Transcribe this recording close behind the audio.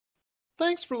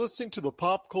Thanks for listening to the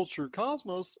Pop Culture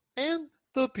Cosmos and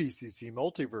the PCC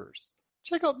Multiverse.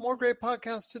 Check out more great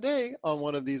podcasts today on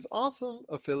one of these awesome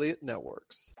affiliate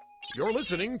networks. You're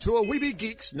listening to a Weeby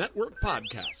Geeks Network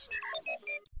podcast.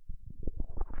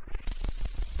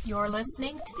 You're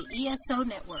listening to the ESO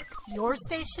Network, your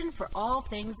station for all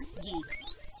things geek.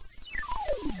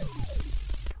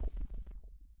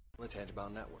 The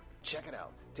Tangibound Network. Check it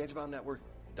out.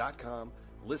 TangiboundNetwork.com.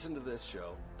 Listen to this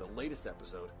show, the latest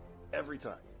episode, every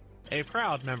time. A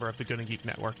proud member of the Gonna Geek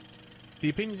Network. The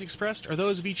opinions expressed are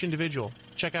those of each individual.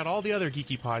 Check out all the other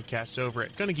geeky podcasts over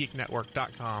at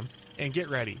GonnaGeekNetwork.com and get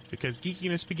ready, because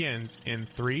geekiness begins in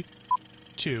 3,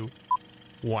 2,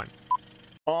 1.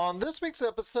 On this week's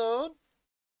episode,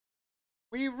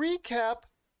 we recap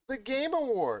the Game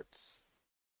Awards.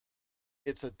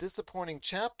 It's a disappointing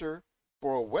chapter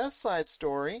for a West Side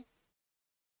Story,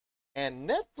 and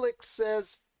Netflix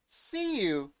says, "See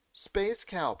you, Space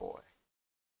Cowboy."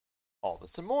 All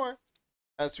this and more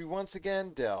as we once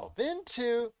again delve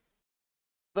into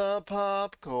the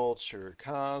pop culture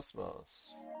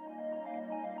cosmos.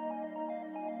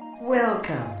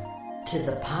 Welcome to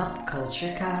the Pop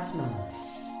Culture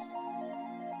Cosmos.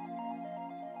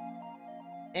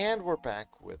 And we're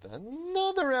back with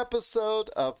another episode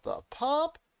of the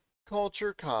Pop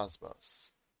Culture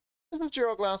Cosmos. This is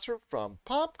Gerald Glasser from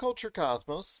Pop Culture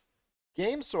Cosmos,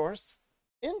 Game Source,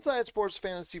 Inside Sports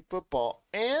Fantasy Football,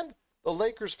 and the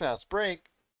Lakers Fast Break.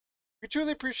 We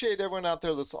truly appreciate everyone out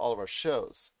there listening to all of our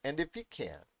shows. And if you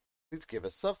can, please give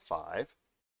us a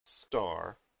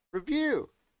 5-star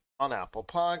review on Apple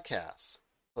Podcasts.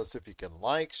 Plus, if you can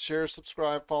like, share,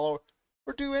 subscribe, follow,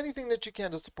 or do anything that you can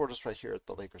to support us right here at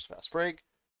the Lakers Fast Break,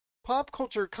 Pop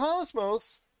Culture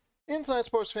Cosmos, Inside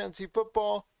Sports Fantasy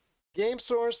Football, Game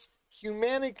Source,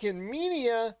 Humanican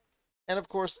Media, and of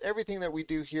course everything that we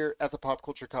do here at the Pop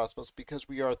Culture Cosmos, because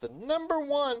we are the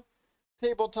 #1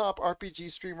 tabletop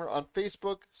RPG streamer on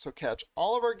Facebook. So catch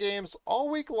all of our games all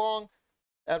week long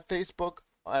at Facebook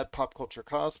at Pop Culture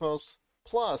Cosmos.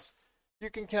 Plus,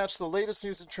 you can catch the latest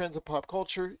news and trends of pop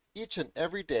culture each and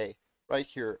every day right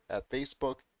here at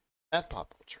Facebook at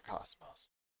Pop Culture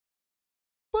Cosmos.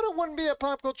 But it wouldn't be a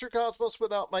Pop Culture Cosmos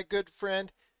without my good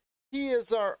friend. He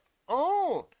is our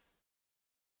own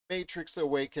Matrix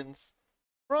Awakens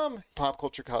from Pop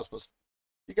Culture Cosmos.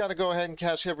 You got to go ahead and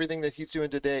catch everything that he's doing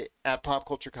today at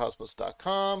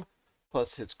popculturecosmos.com,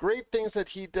 plus his great things that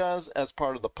he does as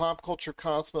part of the Pop Culture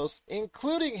Cosmos,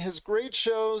 including his great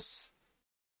shows,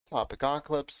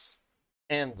 Topicocalypse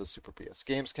and the Super BS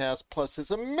Gamescast, plus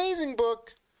his amazing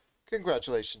book,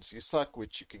 Congratulations, You Suck,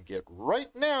 which you can get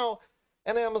right now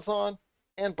at Amazon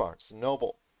and Barnes &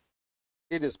 Noble.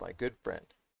 It is my good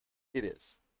friend. It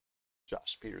is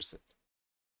Josh Peterson.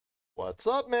 What's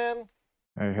up, man?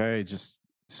 Hey, just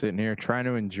sitting here trying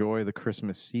to enjoy the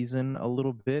Christmas season a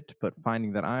little bit, but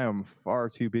finding that I am far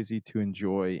too busy to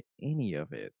enjoy any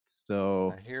of it.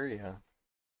 So I hear you.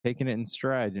 Taking it in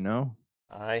stride, you know?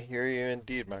 I hear you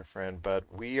indeed, my friend,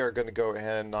 but we are going to go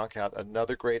ahead and knock out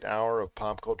another great hour of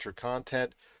pop culture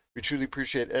content. We truly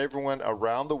appreciate everyone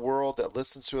around the world that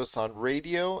listens to us on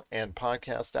radio and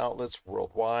podcast outlets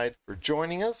worldwide for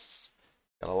joining us.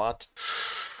 Got a lot to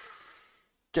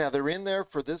gather in there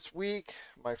for this week.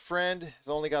 My friend has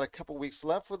only got a couple weeks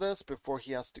left with us before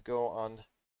he has to go on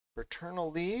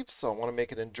paternal leave, so I want to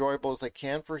make it enjoyable as I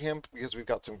can for him because we've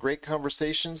got some great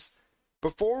conversations.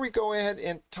 Before we go ahead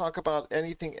and talk about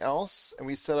anything else, and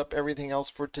we set up everything else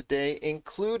for today,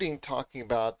 including talking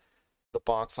about the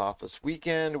box office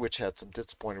weekend, which had some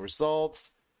disappointing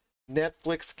results,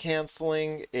 Netflix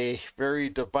canceling a very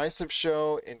divisive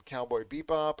show in Cowboy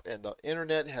Bebop, and the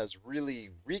internet has really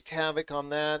wreaked havoc on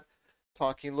that.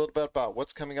 Talking a little bit about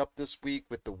what's coming up this week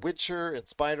with The Witcher and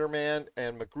Spider-Man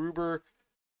and MacGruber,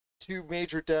 two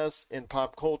major deaths in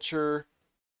pop culture,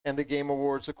 and the Game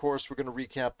Awards, of course. We're going to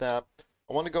recap that.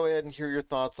 I want to go ahead and hear your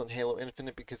thoughts on Halo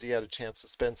Infinite because you had a chance to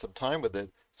spend some time with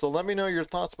it. So let me know your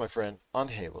thoughts, my friend, on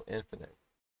Halo Infinite.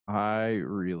 I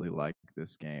really like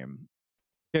this game.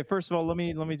 Okay, first of all, let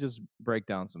me just break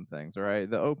down some things, all right?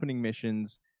 The opening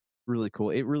missions, really cool.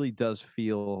 It really does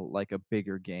feel like a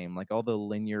bigger game, like all the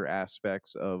linear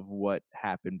aspects of what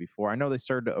happened before. I know they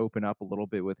started to open up a little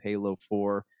bit with Halo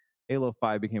 4. Halo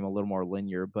 5 became a little more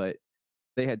linear, but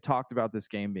they had talked about this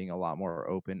game being a lot more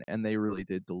open, and they really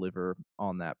did deliver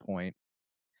on that point.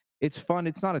 It's fun.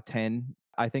 It's not a 10.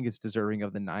 I think it's deserving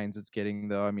of the 9s it's getting,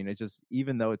 though. I mean, it just,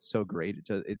 even though it's so great,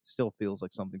 it still feels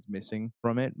like something's missing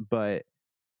from it. But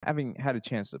having had a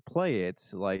chance to play it,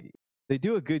 like, they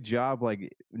do a good job,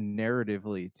 like,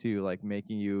 narratively too, like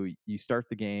making you start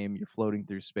the game, you're floating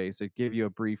through space. They give you a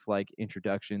brief, like,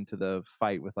 introduction to the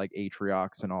fight with, like,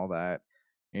 Atriox and all that.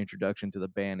 introduction to the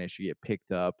Banished, you get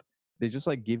picked up. They just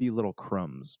like give you little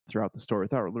crumbs throughout the story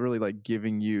without really like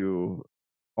giving you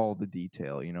all the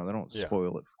detail. You know, they don't Yeah.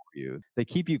 spoil it for you. They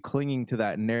keep you clinging to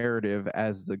that narrative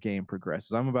as the game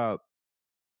progresses. I'm about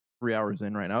 3 hours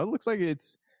in right now. It looks like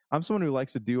I'm someone who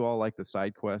likes to do all like the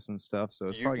side quests and stuff, so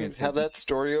it's You probably can gonna have take me- that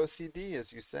story OCD,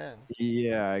 as you said.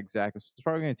 Yeah, exactly. So it's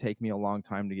probably going to take me a long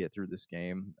time to get through this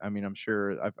game. I mean, I'm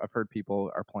sure I've heard people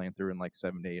are playing through in like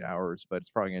 7 to 8 hours, but it's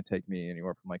probably going to take me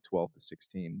anywhere from like 12 to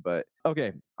 16. But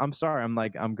okay, I'm sorry.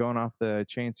 I'm going off the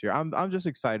chains here. I'm just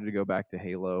excited to go back to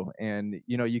Halo. And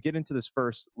you know, you get into this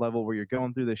first level where you're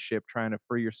going through the ship trying to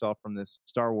free yourself from this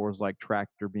Star Wars like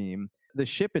tractor beam. The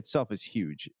ship itself is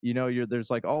huge. You know, there's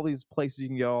like all these places you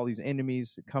can go, all these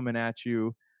enemies coming at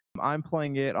you. I'm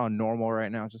playing it on normal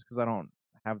right now just because I don't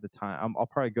have the time. I'll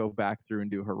probably go back through and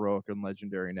do heroic and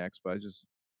legendary next, but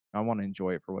I want to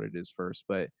enjoy it for what it is first.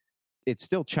 But it's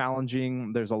still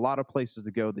challenging. There's a lot of places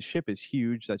to go. The ship is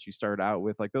huge that you start out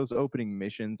with. Like those opening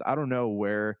missions, I don't know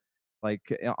where,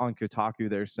 like on Kotaku,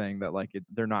 they're saying that like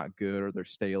they're not good or they're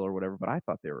stale or whatever, but I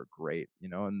thought they were great, you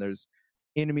know, and there's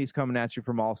enemies coming at you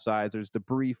from all sides. There's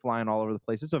debris flying all over the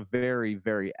place. It's a very,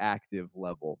 very active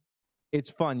level. It's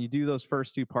fun. You do those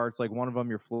first two parts, like one of them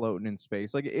you're floating in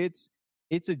space. Like it's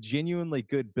a genuinely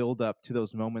good build up to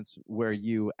those moments where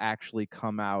you actually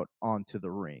come out onto the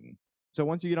ring. So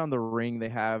once you get on the ring, they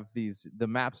have the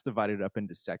maps divided up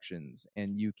into sections,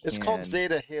 and you can. It's called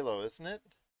Zeta Halo, isn't it?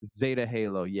 Zeta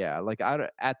Halo, yeah. Like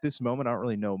at this moment, I don't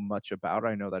really know much about it.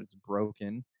 I know that it's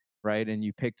broken, right? And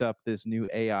you picked up this new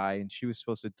AI, and she was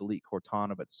supposed to delete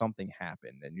Cortana, but something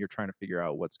happened, and you're trying to figure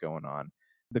out what's going on.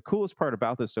 The coolest part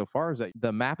about this so far is that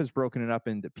the map is broken up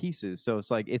into pieces. So it's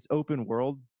like it's open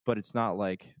world, but it's not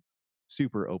like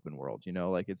super open world, you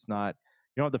know, like it's not,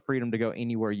 you don't have the freedom to go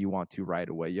anywhere you want to right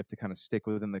away. You have to kind of stick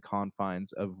within the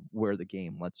confines of where the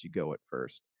game lets you go at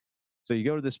first. So you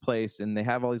go to this place and they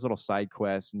have all these little side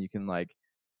quests, and you can like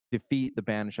defeat the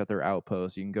Banished at their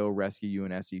outpost. You can go rescue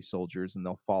UNSC soldiers and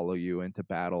they'll follow you into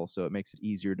battle. So it makes it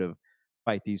easier to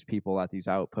fight these people at these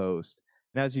outposts.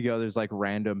 And as you go, there's like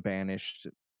random Banished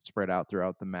spread out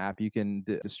throughout the map. You can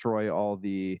destroy all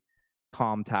the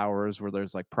comm towers where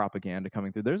there's like propaganda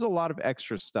coming through. There's a lot of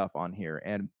extra stuff on here.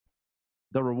 And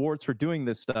the rewards for doing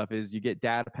this stuff is you get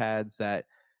data pads that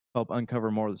help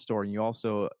uncover more of the story. And you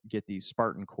also get these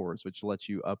Spartan cores, which lets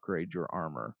you upgrade your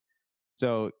armor.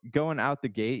 So going out the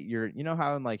gate, you know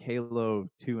how in like Halo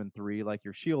 2 and 3, like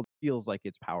your shield feels like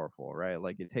it's powerful, right?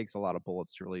 Like it takes a lot of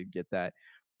bullets to really get that,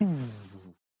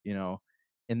 you know.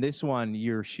 In this one,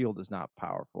 your shield is not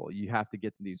powerful. You have to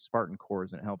get these Spartan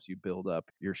cores, and it helps you build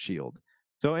up your shield.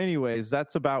 So anyways,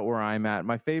 that's about where I'm at.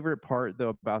 My favorite part, though,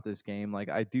 about this game, like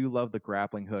I do love the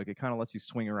grappling hook. It kind of lets you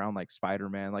swing around like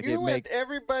Spider-Man. Like You it makes and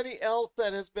everybody else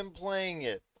that has been playing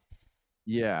it.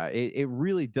 Yeah, it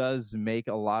really does make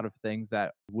a lot of things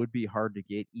that would be hard to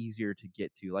get easier to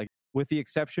get to. Like with the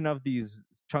exception of these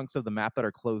chunks of the map that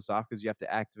are closed off because you have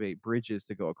to activate bridges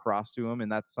to go across to them,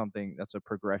 and that's a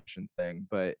progression thing.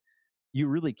 But you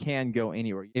really can go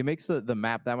anywhere. It makes the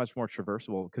map that much more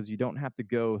traversable because you don't have to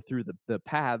go through the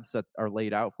paths that are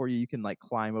laid out for you. You can like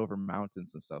climb over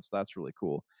mountains and stuff. So that's really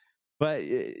cool. But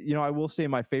you know, I will say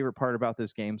my favorite part about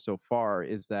this game so far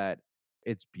is that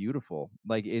it's beautiful.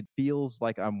 Like it feels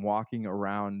like I'm walking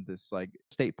around this like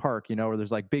state park, you know, where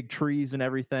there's like big trees and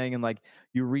everything, and like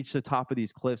you reach the top of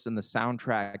these cliffs and the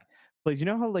soundtrack plays. You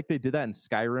know how like they did that in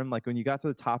Skyrim, like when you got to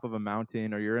the top of a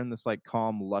mountain or you're in this like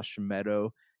calm lush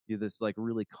meadow, this like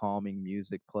really calming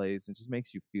music plays and just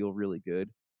makes you feel really good.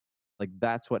 Like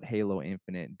that's what Halo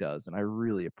Infinite does, and I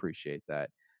really appreciate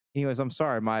that. Anyways, I'm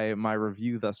sorry, my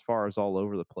review thus far is all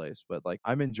over the place, but like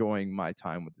I'm enjoying my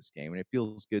time with this game, and it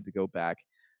feels good to go back.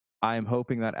 I am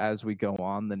hoping that as we go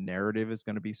on, the narrative is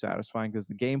going to be satisfying because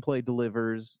the gameplay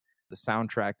delivers, the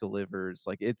soundtrack delivers.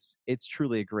 Like it's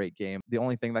truly a great game. The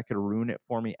only thing that could ruin it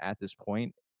for me at this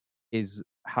point is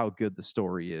how good the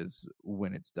story is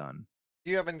when it's done.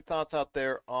 Do you have any thoughts out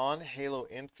there on Halo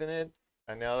Infinite?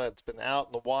 I know that's been out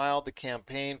in the wild, the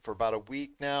campaign, for about a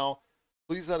week now.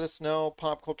 Please let us know,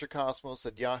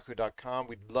 popculturecosmos@yahoo.com.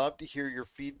 We'd love to hear your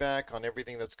feedback on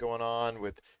everything that's going on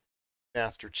with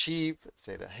Master Chief,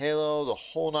 Zeta Halo, the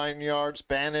whole 9 yards,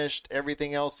 Banished,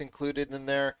 everything else included in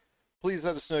there. Please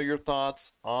let us know your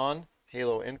thoughts on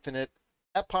Halo Infinite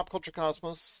at Pop Culture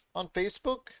Cosmos on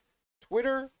Facebook,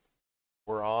 Twitter.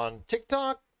 We're on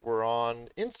TikTok. We're on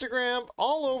Instagram,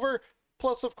 all over.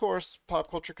 Plus, of course,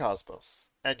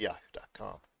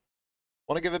 popculturecosmos@yahoo.com.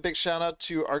 Want to give a big shout out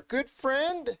to our good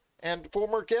friend and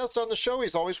former guest on the show.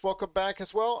 He's always welcome back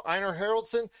as well, Einar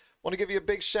Haraldson. Want to give you a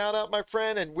big shout out, my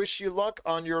friend, and wish you luck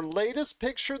on your latest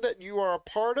picture that you are a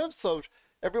part of. So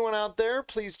Everyone out there,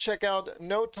 please check out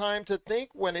No Time to Think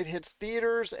when it hits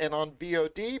theaters and on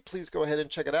VOD. Please go ahead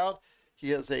and check it out. He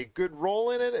has a good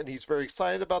role in it, and he's very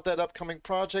excited about that upcoming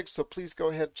project. So please go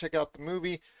ahead and check out the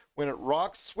movie when it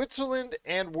rocks Switzerland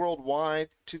and worldwide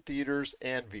to theaters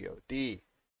and VOD.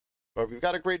 But we've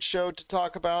got a great show to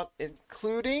talk about,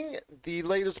 including the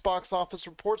latest box office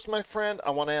reports, my friend. I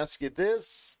want to ask you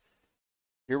this.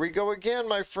 Here we go again,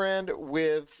 my friend,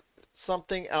 with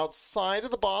something outside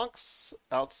of the box,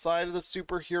 outside of the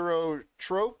superhero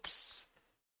tropes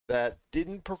that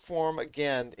didn't perform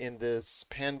again in this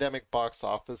pandemic box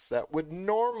office that would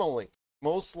normally,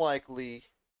 most likely,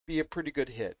 be a pretty good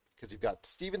hit. Because you've got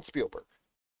Steven Spielberg.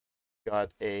 You've got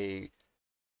a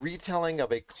retelling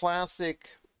of a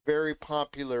classic, very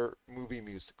popular movie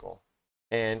musical.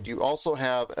 And you also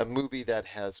have a movie that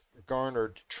has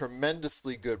garnered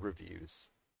tremendously good reviews.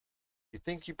 You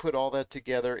think you put all that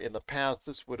together, in the past,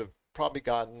 this would have probably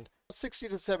gotten $60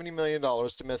 to $70 million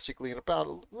domestically and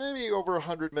about maybe over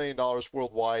 $100 million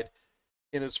worldwide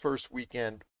in its first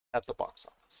weekend at the box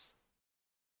office.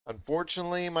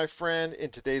 Unfortunately, my friend,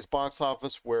 in today's box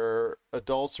office where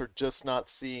adults are just not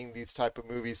seeing these type of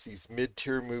movies, these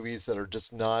mid-tier movies that are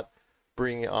just not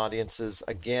bringing audiences,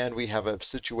 again, we have a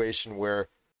situation where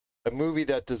a movie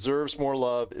that deserves more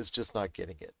love is just not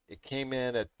getting it. It came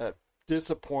in at a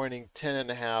disappointing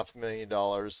 $10.5 million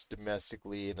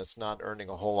domestically, and it's not earning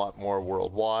a whole lot more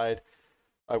worldwide.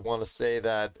 I want to say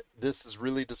that this is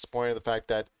really disappointing, the fact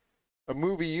that a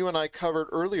movie you and I covered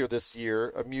earlier this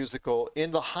year, a musical,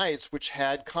 In the Heights, which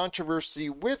had controversy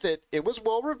with it. It was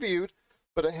well reviewed,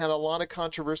 but it had a lot of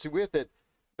controversy with it.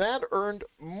 That earned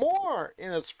more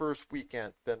in its first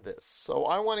weekend than this. So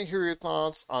I want to hear your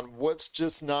thoughts on what's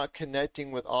just not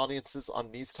connecting with audiences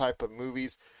on these type of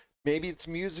movies. Maybe it's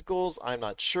musicals. I'm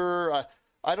not sure.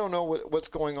 I don't know what's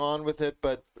going on with it,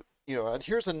 but and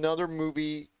here's another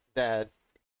movie that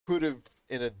could have,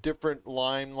 in a different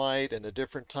limelight and a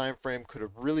different time frame, could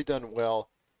have really done well,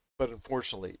 but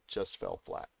unfortunately just fell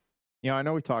flat. I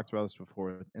know we talked about this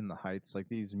before, In the Heights. Like,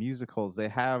 these musicals, they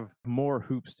have more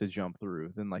hoops to jump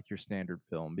through than like your standard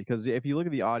film, because if you look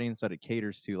at the audience that it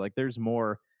caters to, like, there's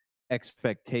more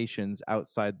expectations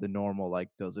outside the normal. Like,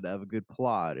 does it have a good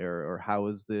plot, or how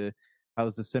is the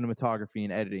cinematography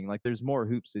and editing? Like, there's more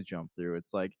hoops to jump through.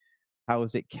 It's like, how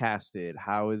is it casted?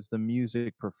 How is the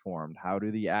music performed? How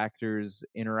do the actors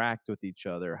interact with each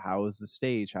other? How is the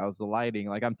stage? How's the lighting?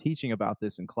 Like, I'm teaching about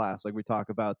this in class. Like, we talk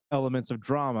about elements of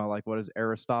drama. Like, what is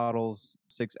Aristotle's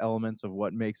 6 elements of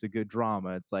what makes a good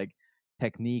drama? It's like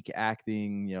technique,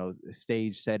 acting,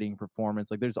 stage setting,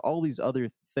 performance. Like, there's all these other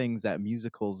things that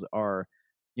musicals are,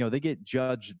 they get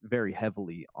judged very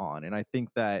heavily on. And I think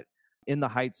that In the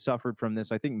Heights suffered from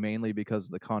this, I think mainly because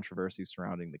of the controversy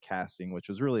surrounding the casting, which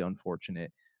was really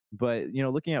unfortunate. But,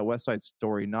 looking at West Side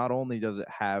Story, not only does it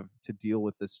have to deal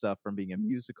with this stuff from being a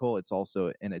musical, it's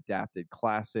also an adapted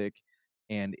classic,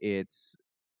 and it's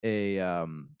a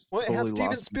well, it has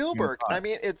Steven Spielberg. I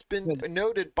mean, it's been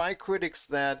noted by critics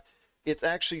that it's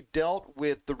actually dealt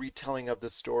with the retelling of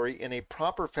the story in a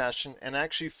proper fashion and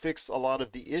actually fixed a lot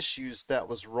of the issues that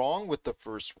was wrong with the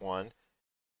first one.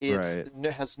 It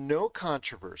has no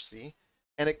controversy,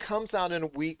 and it comes out in a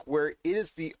week where it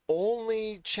is the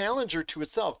only challenger to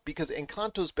itself, because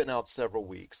Encanto's been out several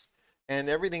weeks, and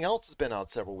everything else has been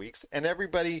out several weeks, and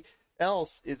everybody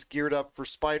else is geared up for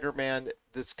Spider-Man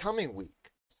this coming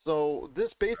week. So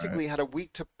this basically had a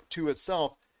week to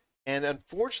itself, and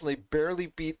unfortunately barely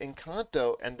beat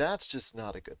Encanto, and that's just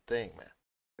not a good thing, man.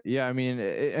 Yeah, I mean,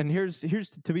 and here's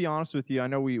to be honest with you, I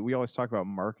know we always talk about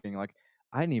marketing. Like,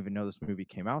 I didn't even know this movie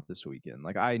came out this weekend.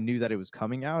 Like, I knew that it was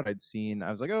coming out. I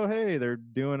was like, oh, hey, they're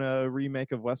doing a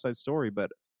remake of West Side Story.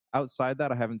 But outside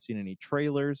that, I haven't seen any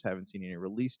trailers, haven't seen any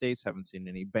release dates, haven't seen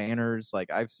any banners.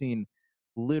 Like, I've seen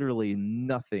literally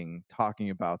nothing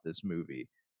talking about this movie.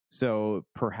 So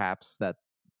perhaps that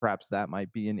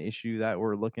might be an issue that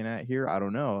we're looking at here. I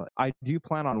don't know. I do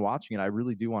plan on watching it. I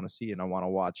really do want to see it, and I want to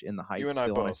watch In the Heights. You and still. I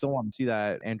both. And I still want to see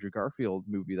that Andrew Garfield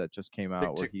movie that just came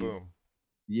out. Tick, tick, boom.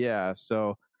 Yeah,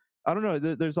 so I don't know.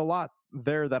 There's a lot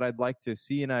there that I'd like to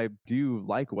see, and I do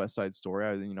like West Side Story.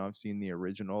 I've seen the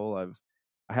original.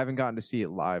 I haven't gotten to see it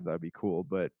live. That'd be cool,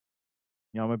 but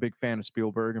I'm a big fan of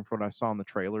Spielberg, and from what I saw in the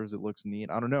trailers, it looks neat.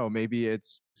 I don't know. Maybe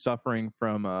it's suffering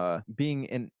from being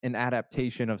an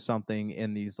adaptation of something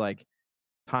in these like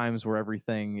times where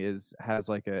everything has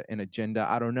like an agenda.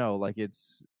 I don't know. Like,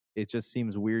 it just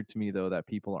seems weird to me though that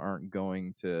people aren't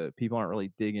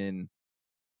really digging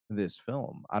this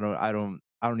film. I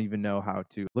don't even know how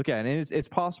to look at it. And it's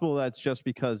possible that's just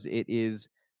because it is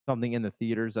something in the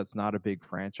theaters that's not a big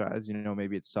franchise.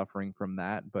 Maybe it's suffering from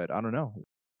that, but I don't know.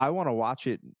 I want to watch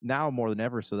it now more than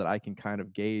ever so that I can kind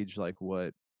of gauge like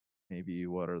what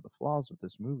are the flaws with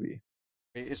this movie.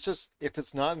 It's just, if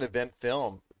it's not an event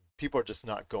film, people are just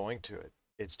not going to it.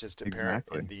 It's just apparent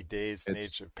in the days and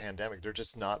age of pandemic, they're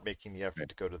just not making the effort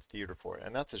to go to the theater for it.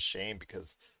 And that's a shame,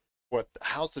 because what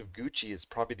House of Gucci is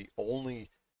probably the only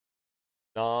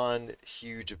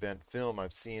non-huge event film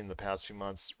I've seen in the past few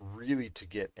months really to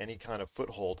get any kind of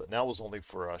foothold. And that was only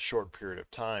for a short period of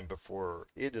time before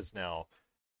it is now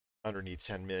underneath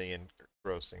 10 million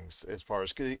grossings, as far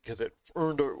as, because it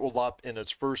earned a lot in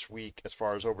its first week as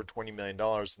far as over $20 million,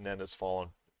 and then has fallen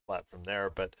flat from there.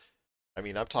 But I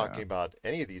mean, I'm talking about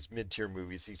any of these mid-tier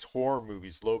movies, these horror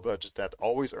movies, low budget, that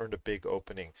always earned a big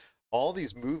opening. All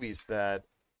these movies that,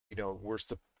 were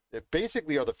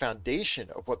basically are the foundation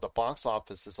of what the box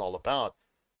office is all about,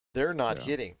 they're not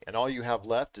hitting. And all you have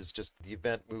left is just the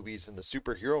event movies and the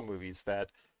superhero movies, that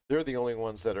they're the only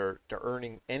ones that are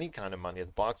earning any kind of money at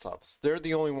the box office. They're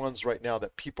the only ones right now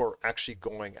that people are actually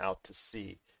going out to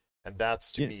see. And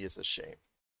that's, to me, is a shame.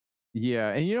 Yeah,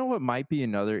 and you know what might be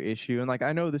another issue? And like,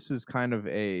 I know this is kind of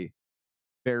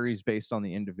varies based on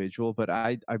the individual, but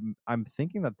I'm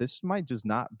thinking that this might just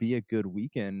not be a good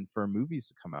weekend for movies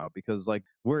to come out, because like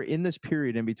we're in this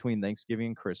period in between Thanksgiving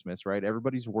and Christmas, right?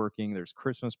 Everybody's working, there's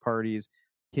Christmas parties,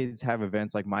 kids have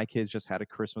events. Like my kids just had a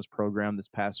Christmas program this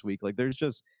past week. Like there's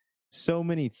just so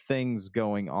many things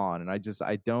going on, and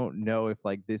I don't know if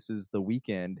like this is the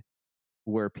weekend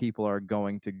where people are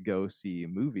going to go see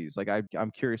movies. Like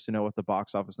I'm curious to know what the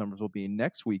box office numbers will be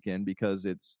next weekend, because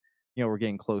it's, we're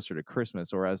getting closer to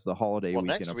Christmas, or as the holiday weekend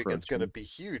next weekend's going to be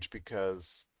huge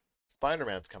because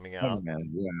Spider-Man's coming out.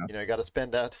 You got to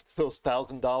spend those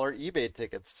 $1,000 eBay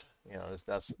tickets.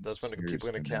 That's when people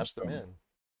are going to cash them in.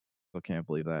 I can't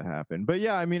believe that happened. But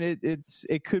yeah, I mean,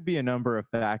 it could be a number of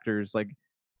factors. Like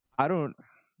I don't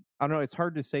know. It's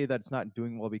hard to say that it's not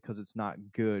doing well because it's not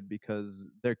good, because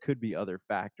there could be other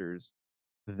factors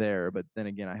there. But then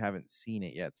again, I haven't seen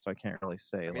it yet, so I can't really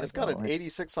say. I mean, it's got an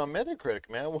 86 on Metacritic,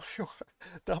 man.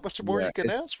 Not much more you can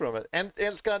ask from it. And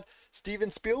it's got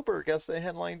Steven Spielberg as the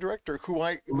headline director, who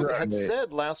I had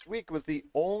said last week was the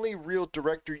only real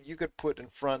director you could put in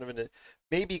front of it.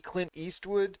 Maybe Clint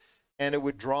Eastwood, and it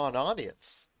would draw an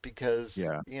audience, because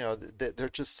they're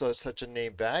just such a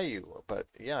name value. But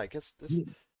yeah, I guess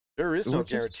there is no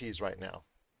guarantees right now.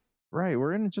 Right.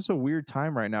 We're in just a weird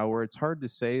time right now where it's hard to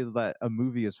say that a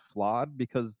movie is flawed,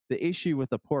 because the issue with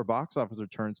the poor box office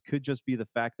returns could just be the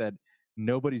fact that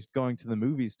nobody's going to the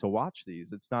movies to watch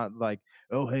these. It's not like,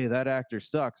 oh, hey, that actor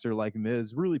sucks, or like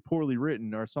is really poorly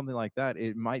written or something like that.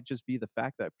 It might just be the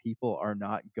fact that people are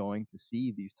not going to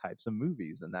see these types of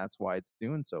movies, and that's why it's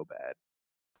doing so bad.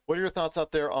 What are your thoughts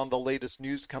out there on the latest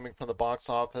news coming from the box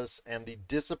office and the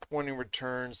disappointing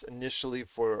returns initially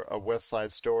for a West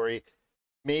Side Story?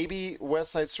 Maybe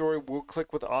West Side Story will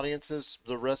click with audiences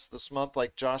the rest of this month.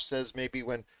 Like Josh says, maybe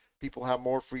when people have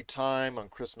more free time on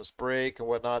Christmas break and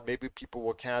whatnot, maybe people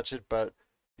will catch it. But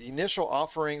the initial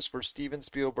offerings for Steven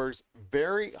Spielberg's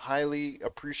very highly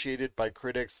appreciated by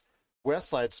critics West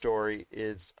Side Story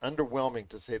is underwhelming,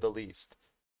 to say the least.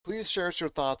 Please share us your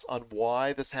thoughts on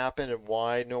why this happened and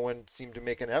why no one seemed to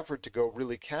make an effort to go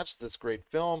really catch this great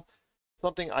film.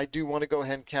 Something I do want to go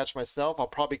ahead and catch myself. I'll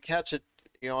probably catch it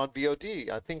on VOD.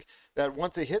 I think that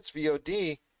once it hits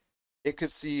VOD, it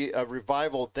could see a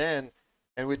revival then.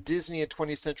 And with Disney and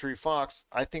 20th Century Fox,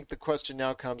 I think the question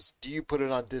now comes, do you put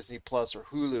it on Disney Plus or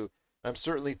Hulu? I'm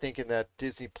certainly thinking that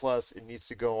Disney Plus, it needs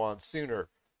to go on sooner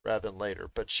rather than later.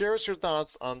 But share us your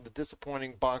thoughts on the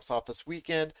disappointing box office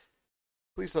weekend.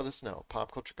 Please let us know.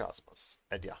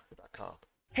 PopCultureCosmos@yahoo.com.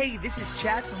 Hey, this is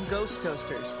Chad from Ghost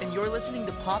Toasters, and you're listening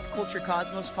to Pop Culture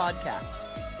Cosmos Podcast.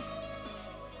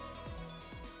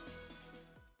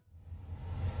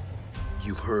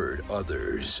 You've heard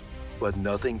others, but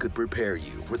nothing could prepare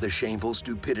you for the shameful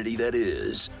stupidity that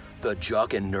is the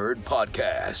Jock and Nerd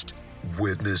Podcast.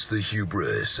 Witness the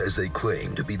hubris as they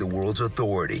claim to be the world's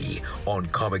authority on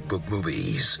comic book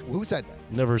movies. Who said that?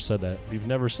 Never said that. We've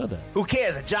never said that. Who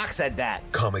cares? A jock said that.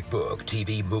 Comic book,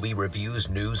 TV, movie reviews,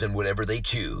 news, and whatever they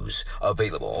choose.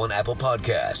 Available on Apple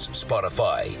Podcasts,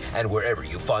 Spotify, and wherever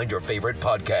you find your favorite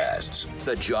podcasts.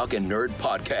 The Jock and Nerd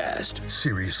Podcast.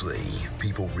 Seriously,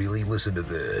 people really listen to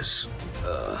this.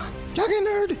 Jock and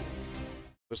Nerd!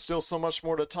 There's still so much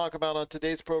more to talk about on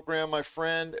today's program, my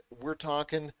friend. We're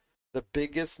talking the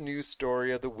biggest news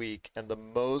story of the week and the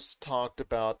most talked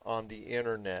about on the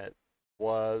internet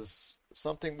was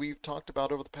something we've talked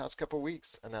about over the past couple of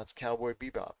weeks, and that's Cowboy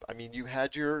Bebop. I mean, you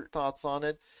had your thoughts on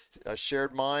it. I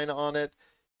shared mine on it.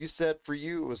 You said for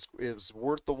you it was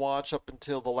worth the watch up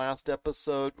until the last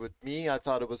episode. With me, I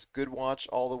thought it was a good watch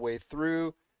all the way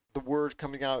through. the word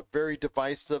coming out, very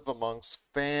divisive amongst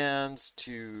fans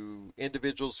to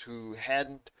individuals who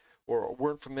hadn't or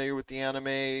weren't familiar with the anime.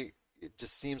 It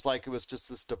just seems like it was just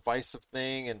this divisive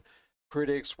thing, and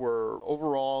critics were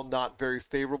overall not very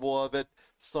favorable of it.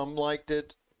 Some liked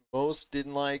it, most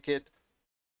didn't like it,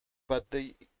 but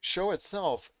the show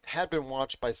itself had been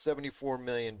watched by 74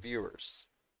 million viewers.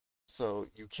 So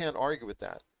you can't argue with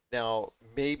that. Now,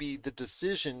 maybe the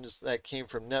decisions that came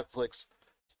from Netflix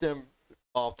stem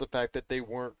off the fact that they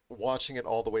weren't watching it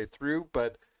all the way through,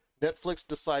 but Netflix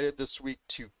decided this week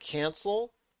to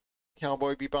cancel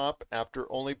Cowboy Bebop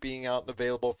after only being out and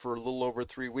available for a little over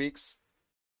 3 weeks.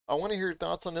 I want to hear your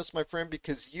thoughts on this, my friend,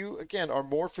 because you, again, are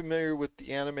more familiar with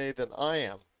the anime than I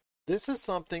am. This is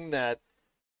something that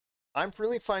I'm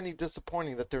really finding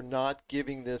disappointing that they're not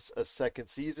giving this a second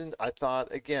season. I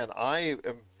thought, again, I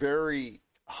am very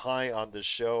high on this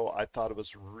show. I thought it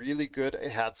was really good.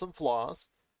 It had some flaws.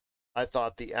 I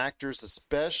thought the actors,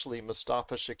 especially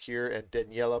Mustafa Shakir and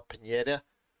Daniela Pineda,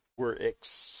 were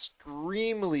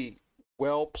extremely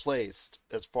well placed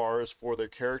as far as for their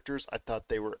characters. I thought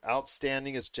they were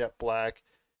outstanding as Jet Black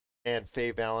and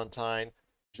Faye Valentine.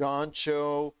 John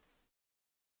Cho,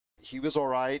 he was all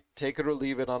right. Take it or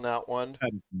leave it on that one.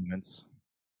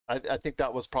 I think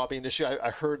that was probably an issue. I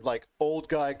heard like old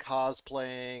guy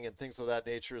cosplaying and things of that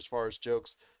nature as far as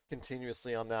jokes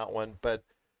continuously on that one. But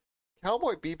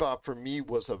Cowboy Bebop for me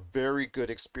was a very good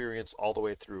experience all the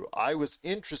way through. I was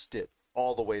interested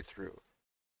all the way through.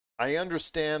 I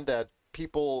understand that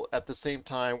people at the same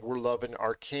time were loving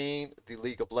Arcane, the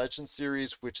League of Legends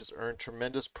series, which has earned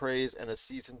tremendous praise and a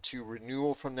season 2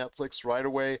 renewal from Netflix right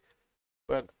away.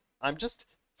 But I'm just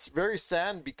very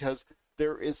saddened because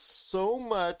there is so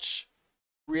much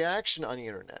reaction on the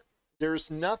internet. There's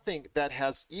nothing that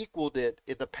has equaled it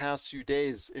in the past few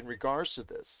days in regards to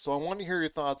this. So I want to hear your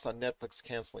thoughts on Netflix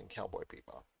canceling Cowboy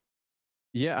Bebop.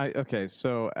 Yeah, okay.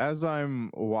 So as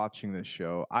I'm watching this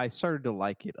show, I started to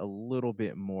like it a little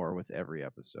bit more with every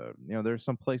episode. You know, there's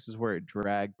some places where it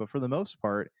dragged, but for the most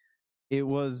part, it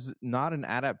was not an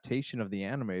adaptation of the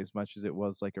anime as much as it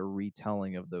was like a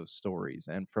retelling of those stories.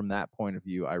 And from that point of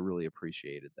view, I really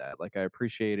appreciated that. Like I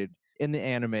appreciated in the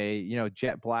anime, you know,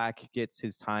 Jet Black gets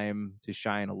his time to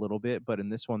shine a little bit, but in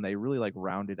this one, they really like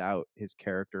rounded out his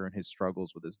character and his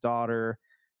struggles with his daughter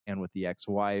and with the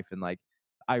ex-wife. And like,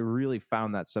 I really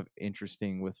found that stuff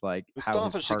interesting with like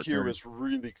Mustafa Shakir was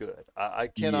really good. I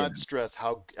cannot stress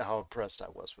how impressed I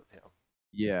was with him.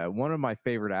 Yeah, one of my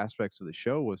favorite aspects of the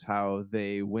show was how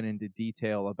they went into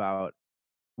detail about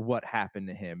what happened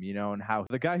to him, you know, and how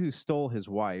the guy who stole his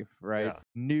wife, right,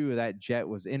 knew that Jet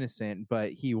was innocent,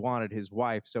 but he wanted his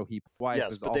wife, so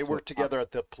yes, but they worked together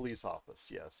at the police office.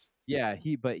 Yes. Yeah,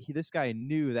 this guy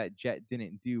knew that Jet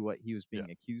didn't do what he was being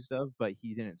accused of, but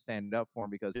he didn't stand up for him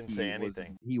because didn't say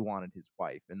anything. He wanted his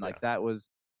wife, and like that was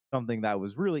something that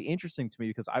was really interesting to me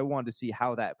because I wanted to see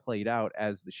how that played out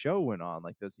as the show went on.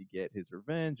 Like, does he get his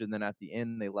revenge? And then at the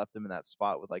end, they left him in that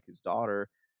spot with like his daughter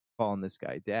calling this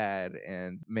guy dad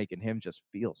and making him just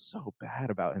feel so bad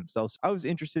about himself. So I was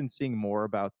interested in seeing more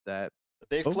about that.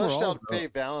 They fleshed out Faye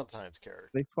Valentine's character.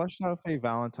 They fleshed out Faye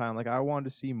Valentine. Like, I wanted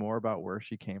to see more about where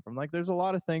she came from. Like, there's a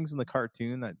lot of things in the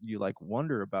cartoon that you like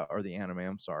wonder about, or the anime,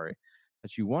 I'm sorry,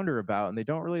 that you wonder about, and they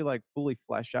don't really like fully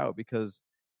flesh out because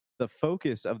the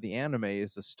focus of the anime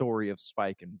is the story of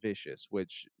Spike and Vicious,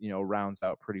 which, you know, rounds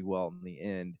out pretty well in the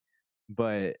end.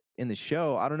 But in the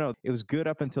show, I don't know, it was good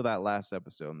up until that last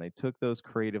episode, and they took those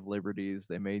creative liberties.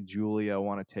 They made Julia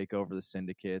want to take over the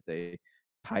syndicate. They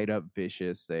tied up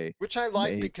Vicious. Which I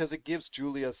like because it gives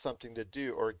Julia something to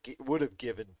do, or would have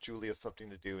given Julia something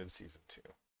to do in season 2.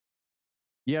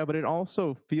 Yeah, but it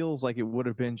also feels like it would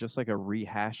have been just like a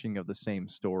rehashing of the same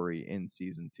story in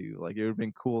season 2. Like, it would have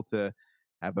been cool to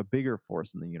have a bigger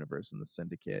force in the universe in the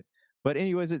syndicate. But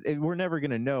anyways, we're never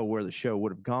going to know where the show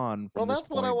would have gone. Well, that's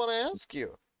what I want to ask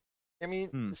you. I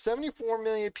mean, 74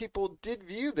 million people did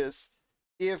view this.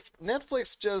 If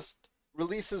Netflix just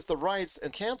releases the rights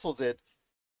and cancels it,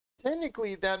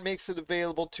 technically that makes it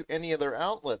available to any other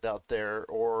outlet out there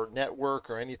or network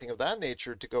or anything of that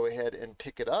nature to go ahead and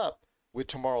pick it up with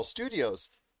Tomorrow Studios.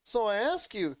 So I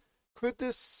ask you, could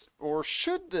this or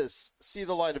should this see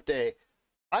the light of day?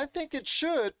 I think it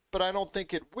should, but I don't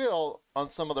think it will on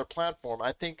some other platform.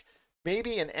 I think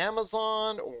maybe an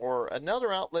Amazon or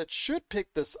another outlet should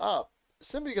pick this up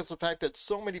simply because of the fact that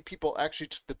so many people actually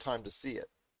took the time to see it.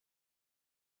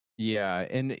 Yeah,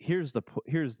 and here's the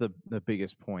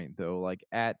biggest point though. Like,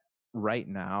 at right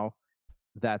now,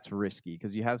 that's risky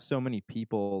because you have so many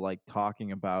people like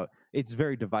talking about. It's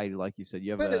very divided, like you said.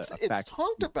 You have, but it's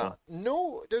talked about.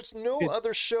 No, there's no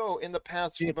other show in the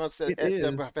past few months that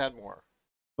have had more.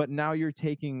 But now you're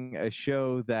taking a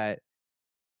show that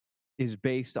is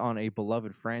based on a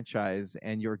beloved franchise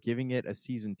and you're giving it a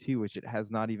season 2, which it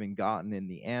has not even gotten in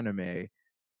the anime.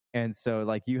 And so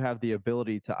like you have the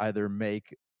ability to either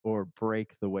make or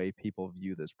break the way people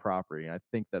view this property. And I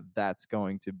think that that's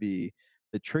going to be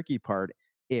the tricky part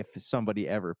if somebody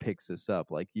ever picks this up.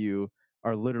 Like you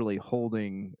are literally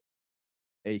holding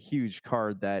a huge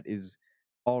card that is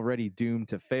already doomed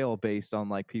to fail based on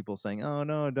like people saying, oh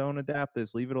no, don't adapt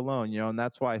this, leave it alone, and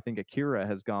that's why I think Akira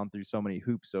has gone through so many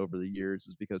hoops over the years,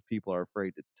 is because people are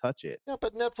afraid to touch it. Yeah,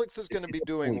 but Netflix is going to be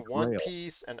doing One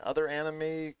Piece and other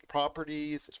anime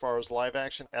properties as far as live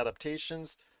action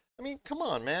adaptations. I mean, come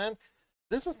on, man.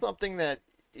 This is something that,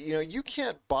 you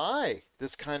can't buy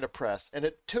this kind of press. And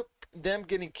it took them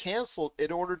getting canceled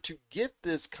in order to get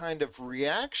this kind of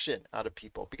reaction out of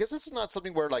people. Because this is not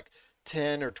something where like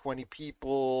 10 or 20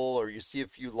 people, or you see a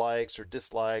few likes or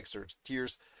dislikes or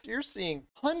tears. You're seeing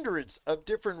hundreds of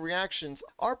different reactions.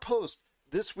 Our post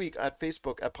this week at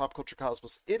Facebook at Pop Culture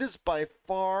Cosmos, it is by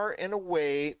far and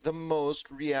away the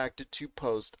most reacted to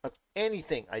post of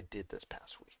anything I did this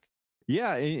past week.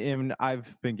 Yeah, and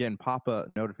I've been getting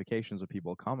pop-up notifications of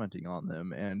people commenting on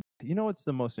them. And what's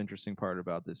the most interesting part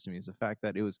about this to me is the fact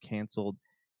that it was canceled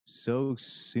so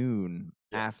soon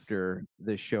after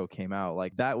the show came out.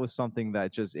 Like that was something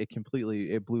that just it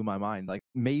blew my mind. Like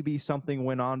maybe something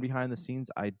went on behind the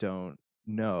scenes, I don't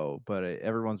know, but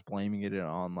everyone's blaming it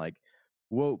on like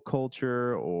woke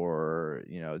culture or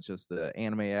just the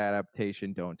anime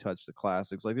adaptation, don't touch the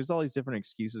classics. Like there's all these different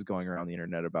excuses going around the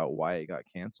internet about why it got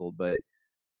canceled, but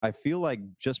I feel like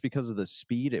just because of the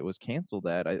speed it was canceled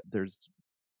at, there's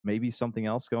maybe something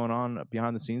else going on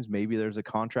behind the scenes. Maybe there's a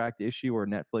contract issue where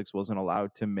Netflix wasn't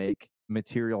allowed to make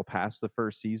material past the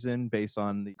first season based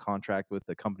on the contract with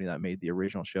the company that made the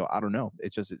original show. I don't know.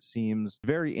 It seems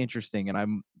very interesting. And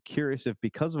I'm curious if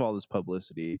because of all this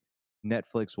publicity,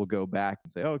 Netflix will go back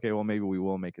and say, okay, well, maybe we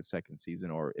will make a second season,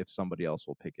 or if somebody else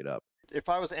will pick it up. If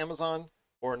I was Amazon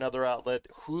or another outlet,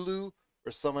 Hulu,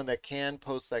 or someone that can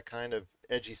post that kind of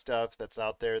edgy stuff that's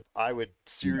out there, I would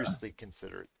seriously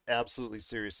consider it. Absolutely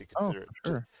seriously consider it.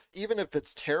 Sure. Even if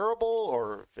it's terrible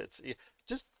or if it's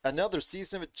just another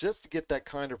season of it, just to get that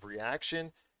kind of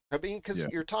reaction. I mean, because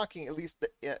you're talking at least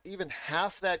even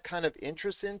half that kind of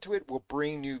interest into it will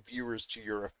bring new viewers to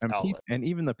your outlet. And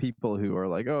even the people who are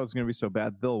like, oh, it's going to be so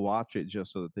bad, they'll watch it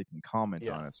just so that they can comment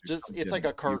on it. So it's like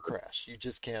a car crash. You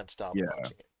just can't stop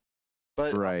watching it.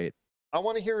 But right. I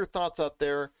want to hear your thoughts out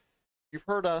there. You've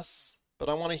heard us, but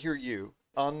I want to hear you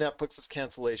on Netflix's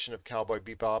cancellation of Cowboy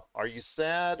Bebop. Are you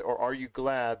sad or are you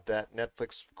glad that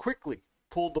Netflix quickly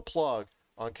pulled the plug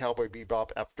on Cowboy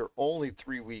Bebop after only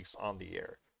 3 weeks on the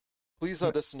air? Please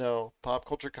let us know,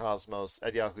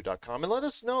 popculturecosmos@yahoo.com, and let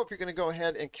us know if you're going to go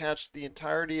ahead and catch the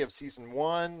entirety of season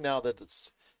 1 now that it's,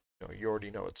 you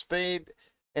already know it's Fade.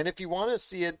 And if you want to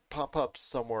see it pop up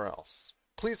somewhere else,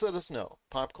 please let us know,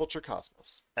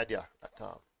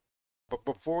 popculturecosmos@yahoo.com. But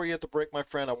before we hit the break, my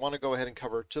friend, I want to go ahead and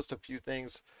cover just a few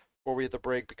things before we hit the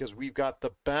break, because we've got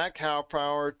the back half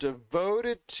hour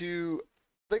devoted to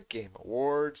the Game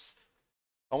Awards.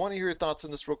 I want to hear your thoughts on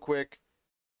this real quick.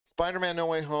 Spider-Man No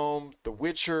Way Home, The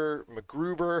Witcher,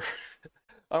 MacGruber.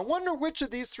 I wonder which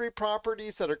of these 3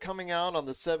 properties that are coming out on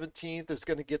the 17th is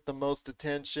going to get the most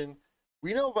attention.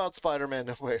 We know about Spider-Man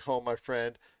No Way Home, my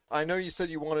friend. I know you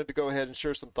said you wanted to go ahead and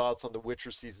share some thoughts on The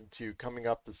Witcher Season 2 coming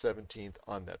up the 17th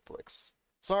on Netflix.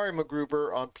 Sorry,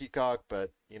 MacGruber on Peacock,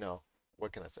 but,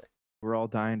 what can I say? We're all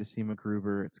dying to see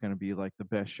MacGruber. It's going to be like the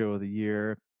best show of the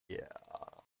year.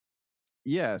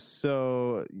 Yeah,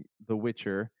 so The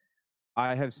Witcher.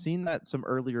 I have seen that some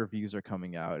early reviews are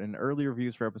coming out, and early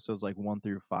reviews for episodes like 1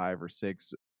 through 5 or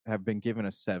 6 have been given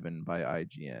a 7 by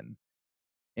IGN.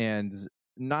 And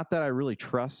not that I really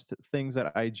trust things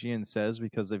that IGN says,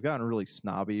 because they've gotten really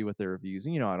snobby with their reviews.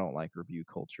 And, I don't like review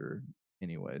culture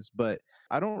anyways, but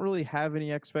I don't really have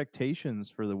any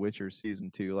expectations for The Witcher Season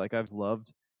 2. Like, I've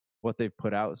loved what they've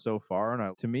put out so far,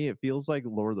 and to me it feels like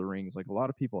Lord of the Rings. Like, a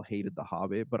lot of people hated The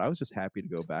Hobbit, but I was just happy to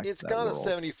go back. It's got a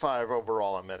 75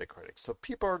 overall on Metacritic, so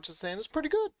people are just saying it's pretty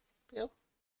good.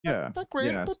 Not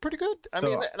great, but pretty good. I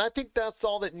mean, and I think that's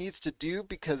all it needs to do,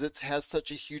 because it has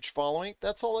such a huge following.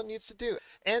 That's all it needs to do.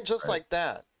 And just like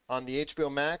that, on the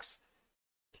HBO Max,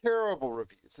 terrible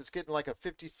reviews. It's getting like a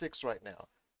 56 right now,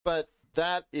 but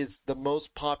that is the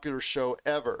most popular show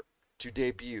ever to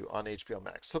debut on HBO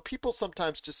Max. So people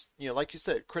sometimes just, like you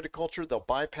said, critic culture, they'll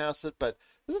bypass it, but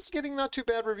this is getting not too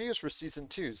bad reviews for season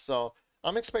 2. So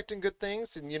I'm expecting good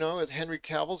things. And, Henry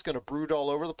Cavill's going to brood all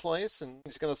over the place, and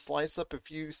he's going to slice up a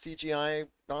few CGI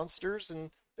monsters. And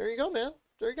there you go, man.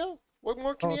 There you go. What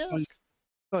more can you ask?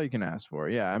 all you can ask for.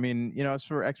 Yeah, I mean, as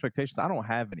for expectations, I don't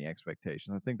have any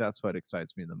expectations. I think that's what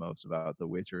excites me the most about The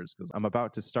Witchers, because I'm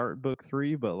about to start book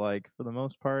 3, but like for the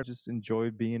most part, just enjoy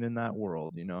being in that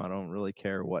world. I don't really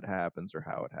care what happens or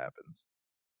how it happens.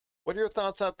 What are your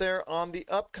thoughts out there on the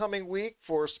upcoming week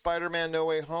for Spider-Man No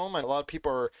Way Home? A lot of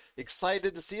people are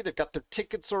excited to see. They've got their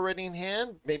tickets already in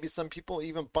hand. Maybe some people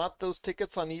even bought those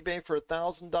tickets on eBay for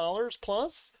 $1,000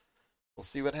 plus. We'll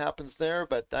see what happens there,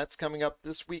 but that's coming up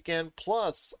this weekend.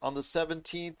 Plus, on the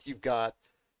 17th, you've got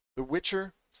The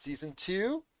Witcher Season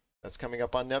 2. That's coming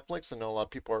up on Netflix. I know a lot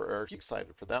of people are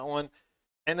excited for that one.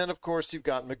 And then, of course, you've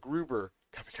got MacGruber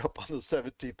coming up on the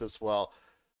 17th as well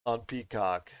on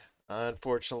Peacock.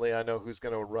 Unfortunately, I know who's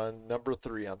going to run number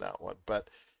 3 on that one. But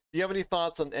if you have any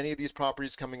thoughts on any of these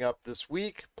properties coming up this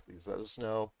week, please let us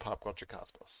know.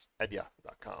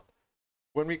 popculturecosmos@yahoo.com.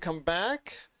 When we come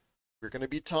back, we're going to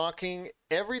be talking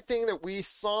everything that we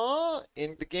saw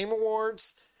in the Game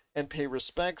Awards and pay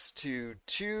respects to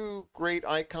 2 great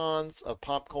icons of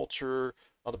pop culture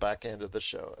on the back end of the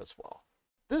show as well.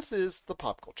 This is the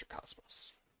Pop Culture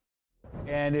Cosmos.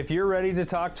 And if you're ready to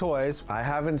talk toys, I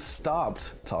haven't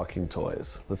stopped talking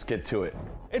toys. Let's get to it.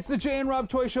 it's the Jay and Rob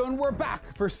Toy Show, and we're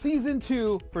back for Season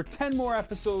 2 for 10 more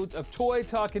episodes of toy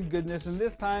talking goodness. And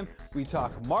this time, we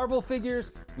talk Marvel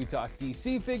figures, we talk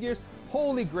DC figures,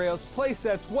 Holy Grails,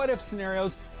 playsets, what-if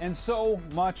scenarios, and so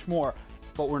much more.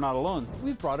 But we're not alone.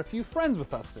 We've brought a few friends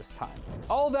with us this time.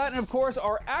 All that and, of course,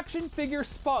 our action figure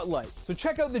spotlight. So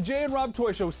check out the Jay and Rob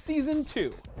Toy Show Season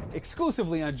 2,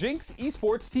 exclusively on Jinx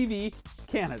Esports TV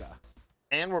Canada.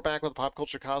 And we're back with Pop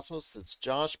Culture Cosmos. It's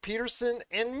Josh Peterson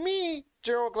and me,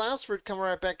 Gerald Glassford, coming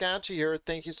right back at you here.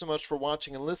 Thank you so much for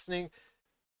watching and listening.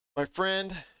 My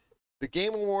friend, the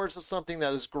Game Awards is something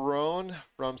that has grown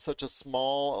from such a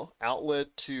small outlet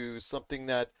to something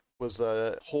that was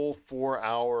a whole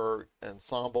 4-hour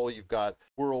ensemble. You've got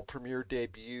world premiere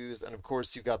debuts, and of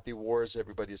course you've got the awards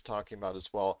everybody's talking about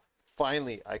as well.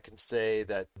 Finally, I can say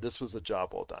that this was a job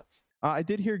well done. I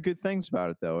did hear good things about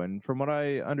it, though. And from what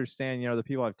I understand, the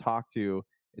people I've talked to,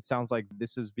 it sounds like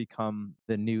this has become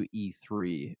the new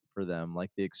E3 for them,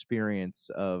 like the experience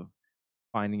of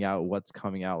finding out what's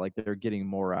coming out. Like they're getting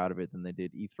more out of it than they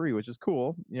did E3, which is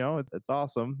cool. It's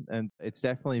awesome. And it's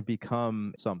definitely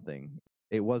become something.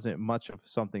 It wasn't much of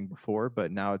something before,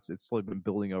 but now it's slowly been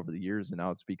building over the years, and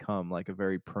now it's become like a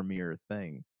very premier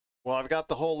thing. Well, I've got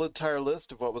the whole entire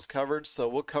list of what was covered, so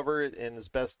we'll cover it in as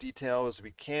best detail as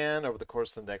we can over the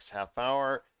course of the next half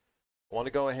hour. I want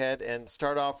to go ahead and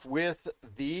start off with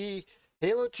the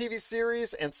Halo TV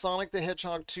series and Sonic the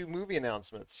Hedgehog 2 movie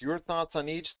announcements. Your thoughts on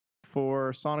each?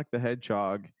 For Sonic the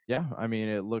Hedgehog, yeah, I mean,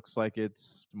 it looks like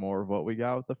it's more of what we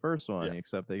got with the first one,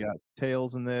 except they got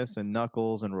Tails in this and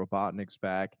Knuckles and Robotnik's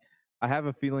back. I have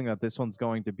a feeling that this one's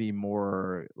going to be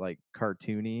more like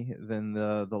cartoony than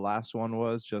the last one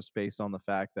was, just based on the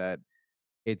fact that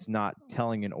it's not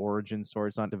telling an origin story.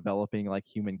 It's not developing like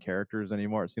human characters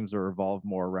anymore. It seems to revolve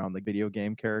more around the video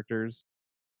game characters.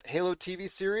 Halo TV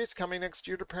series coming next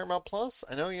year to Paramount Plus.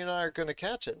 I know you and I are going to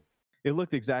catch it. It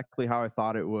looked exactly how I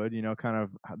thought it would, kind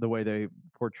of the way they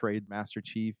portrayed Master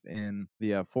Chief in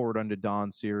the Forward Unto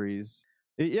Dawn series.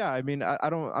 Yeah, I mean,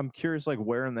 I'm curious, like,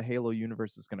 where in the Halo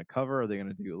universe it's going to cover. Are they going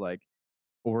to do, like,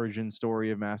 origin story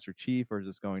of Master Chief, or is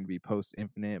this going to be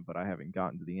post-Infinite? But I haven't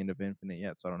gotten to the end of Infinite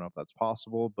yet, so I don't know if that's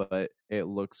possible, but it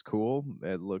looks cool.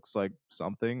 It looks like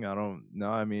something. I don't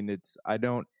know. I mean, I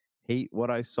don't hate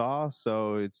what I saw,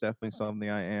 so it's definitely something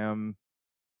I am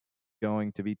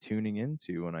going to be tuning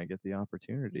into when I get the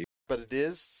opportunity. But it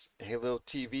is Halo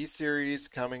TV series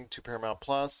coming to Paramount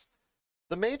Plus.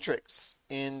 The Matrix,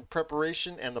 in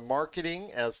preparation and the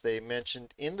marketing, as they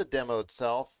mentioned in the demo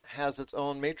itself, has its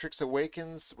own Matrix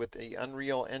Awakens with the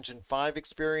Unreal Engine 5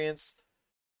 experience.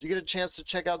 Did you get a chance to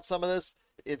check out some of this?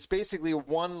 It's basically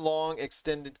one long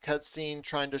extended cutscene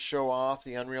trying to show off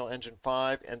the Unreal Engine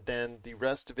 5, and then the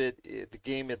rest of it, the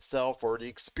game itself or the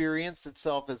experience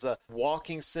itself, is a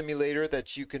walking simulator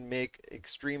that you can make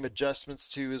extreme adjustments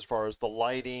to as far as the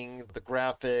lighting, the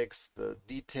graphics, the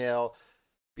detail.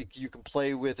 You can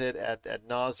play with it ad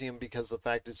nauseum because of the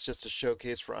fact it's just a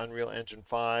showcase for Unreal Engine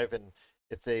 5, and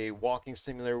it's a walking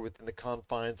simulator within the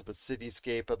confines of a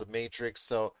cityscape of the Matrix.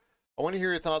 So I want to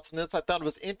hear your thoughts on this. I thought it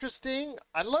was interesting.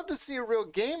 I'd love to see a real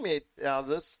game made out of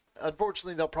this.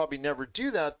 Unfortunately, they'll probably never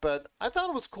do that, but I thought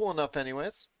it was cool enough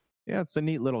anyways. Yeah, it's a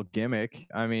neat little gimmick.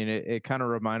 I mean, it kind of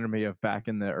reminded me of back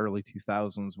in the early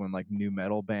 2000s when like new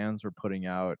metal bands were putting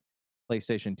out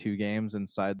PlayStation 2 games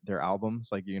inside their albums.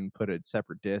 Like you can put a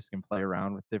separate disc and play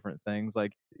around with different things.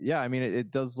 Like, yeah, I mean,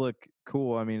 it does look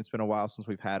cool. I mean, it's been a while since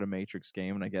we've had a Matrix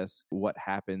game, and I guess what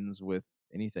happens with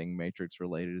anything Matrix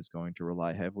related is going to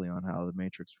rely heavily on how the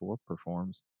Matrix 4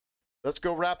 performs. Let's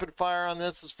go rapid fire on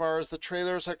this as far as the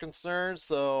trailers are concerned.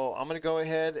 So I'm going to go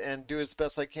ahead and do as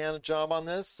best I can a job on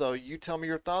this. So you tell me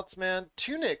your thoughts, man.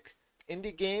 Tunic,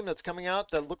 indie game that's coming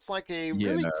out that looks like a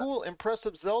really cool,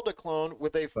 impressive Zelda clone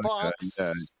with a fox.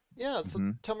 So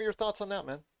tell me your thoughts on that,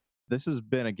 man. This has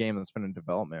been a game that's been in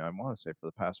development, I want to say, for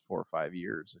the past 4 or 5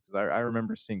 years. Because I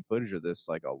remember seeing footage of this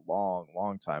like a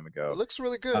long time ago. It looks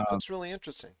really good. It looks really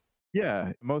interesting.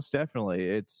 Yeah, most definitely.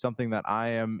 It's something that I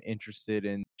am interested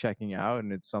in checking out,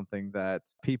 and it's something that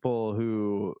people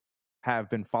who have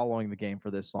been following the game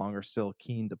for this long are still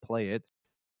keen to play it.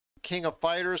 King of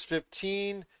Fighters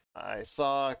 15. I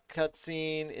saw a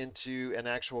cutscene into an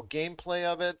actual gameplay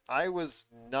of it. I was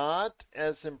not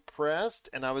as impressed,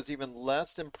 and I was even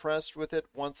less impressed with it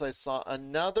once I saw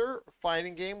another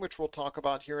fighting game, which we'll talk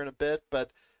about here in a bit.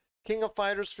 But King of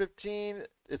Fighters 15,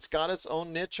 it's got its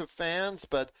own niche of fans,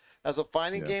 but as a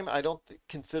fighting game, I don't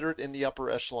consider it in the upper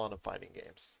echelon of fighting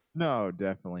games. No,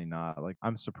 definitely not. Like,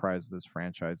 I'm surprised this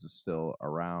franchise is still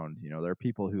around. You know, there are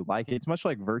people who like it. It's much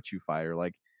like Virtua Fighter.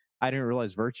 Like, I didn't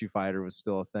realize Virtua Fighter was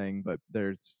still a thing, but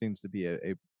there seems to be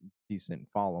a decent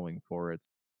following for it.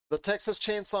 The Texas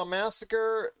Chainsaw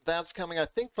Massacre, that's coming, I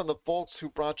think, from the folks who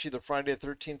brought you the Friday the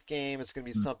 13th game. It's going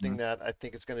to be something that I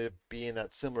think is going to be in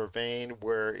that similar vein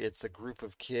where it's a group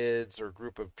of kids or a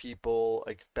group of people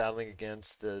like battling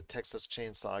against the Texas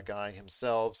Chainsaw guy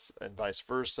himself and vice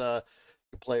versa.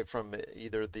 You play from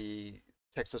either the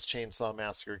Texas Chainsaw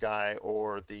Massacre guy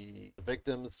or the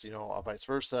victims, you know, vice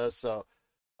versa. So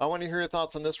I want to hear your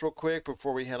thoughts on this real quick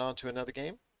before we head on to another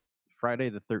game. Friday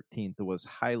the 13th was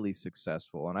highly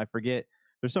successful, and I forget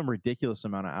there's some ridiculous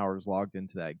amount of hours logged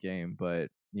into that game, but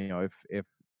you know, if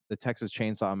the Texas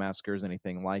Chainsaw Massacre is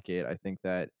anything like it, I think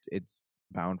that it's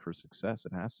bound for success.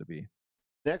 It has to be.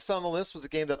 Next on the list was a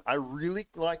game that I really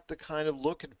liked the kind of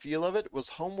look and feel of it. Was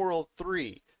Homeworld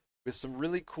 3 with some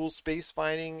really cool space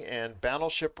fighting and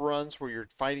battleship runs where you're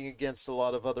fighting against a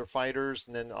lot of other fighters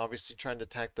and then obviously trying to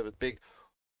attack the big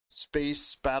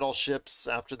space battleships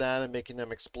after that and making them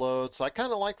explode. So I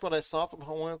kind of liked what I saw from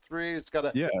Homeworld 3. It's got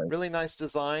a really nice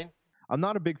design. I'm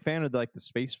not a big fan of like the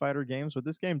space fighter games, but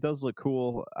this game does look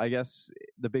cool. I guess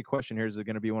the big question here is it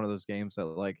going to be one of those games that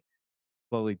like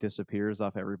slowly disappears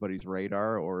off everybody's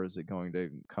radar, or is it going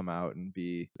to come out and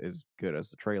be as good as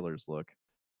the trailers look?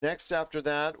 Next after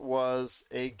that was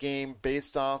a game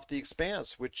based off The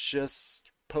Expanse, which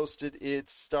just posted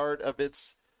its start of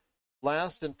its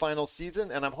last and final season,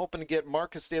 and I'm hoping to get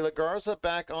Marcus de la Garza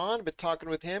back on. Been talking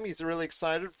with him. He's really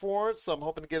excited for it, so I'm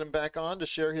hoping to get him back on to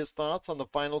share his thoughts on the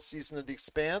final season of The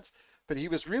Expanse. But he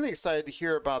was really excited to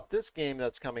hear about this game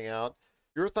that's coming out.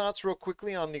 Your thoughts real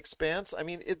quickly on The Expanse? I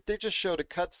mean, they just showed a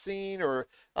cutscene, or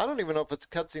I don't even know if it's a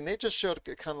cutscene. They just showed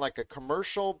kind of like a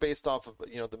commercial based off of,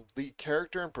 you know, the lead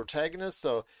character and protagonist,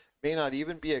 so it may not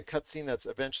even be a cutscene that's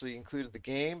eventually included in the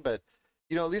game, but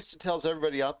you know, at least it tells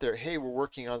everybody out there, hey, we're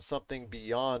working on something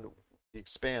beyond The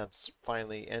Expanse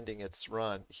finally ending its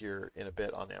run here in a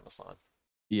bit on Amazon.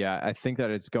 Yeah, I think that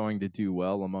it's going to do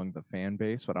well among the fan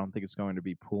base, but I don't think it's going to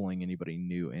be pulling anybody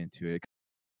new into it.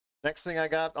 Next thing I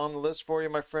got on the list for you,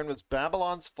 my friend, was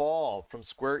Babylon's Fall from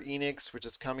Square Enix, which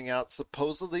is coming out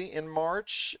supposedly in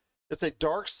March. It's a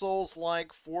Dark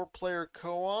Souls-like 4-player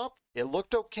co-op. It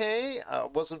looked okay.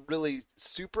 Wasn't really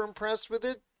super impressed with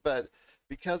it, but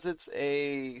because it's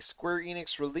a Square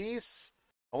Enix release,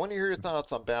 I want to hear your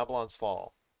thoughts on Babylon's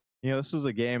Fall. You know, this was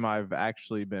a game I've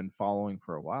actually been following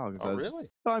for a while. Oh, really?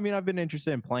 Well, I mean, I've been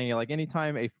interested in playing it. Like,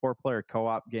 anytime a 4-player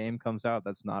co-op game comes out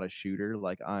that's not a shooter,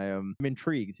 like, I'm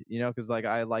intrigued, you know, because, like,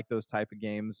 I like those type of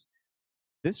games.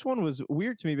 This one was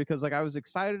weird to me because, like, I was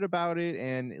excited about it,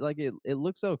 and, like, it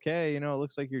looks okay. You know, it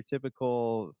looks like your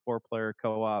typical 4-player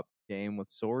co-op game with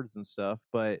swords and stuff,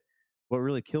 but what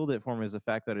really killed it for me is the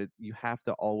fact that you have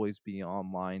to always be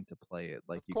online to play it.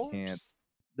 Like, you can't,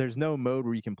 there's no mode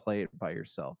where you can play it by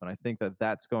yourself. And I think that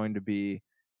that's going to be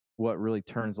what really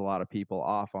turns a lot of people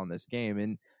off on this game.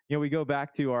 And, you know, we go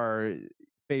back to our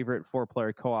favorite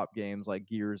 4-player co-op games like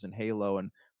Gears and Halo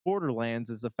and Borderlands,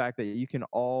 is the fact that you can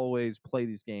always play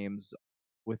these games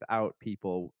without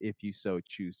people if you so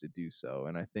choose to do so.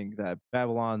 And I think that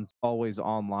Babylon's always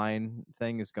online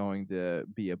thing is going to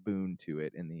be a boon to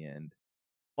it in the end.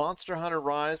 Monster Hunter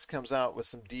Rise comes out with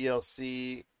some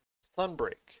DLC,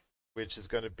 Sunbreak, which is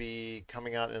going to be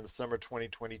coming out in the summer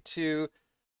 2022.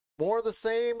 More of the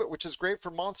same, which is great for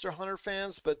Monster Hunter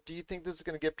fans, but do you think this is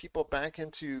going to get people back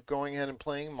into going ahead and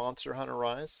playing Monster Hunter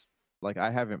Rise? Like, I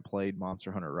haven't played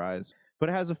Monster Hunter Rise, but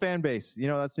it has a fan base. You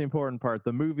know, that's the important part.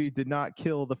 The movie did not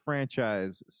kill the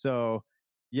franchise. So,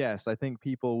 yes, I think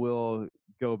people will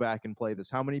go back and play this.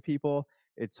 How many people?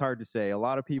 It's hard to say. A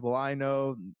lot of people I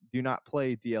know do not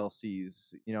play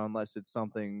DLCs, unless it's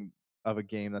something of a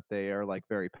game that they are like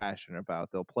very passionate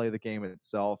about. They'll play the game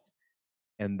itself,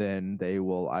 and then they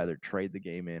will either trade the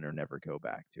game in or never go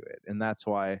back to it. And that's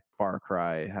why Far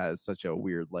Cry has such a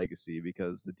weird legacy,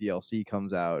 because the DLC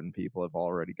comes out and people have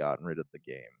already gotten rid of the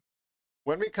game.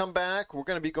 When we come back, we're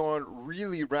going to be going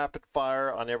really rapid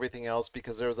fire on everything else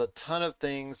because there was a ton of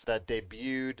things that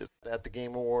debuted at the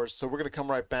Game Awards. So we're going to come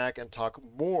right back and talk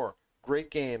more great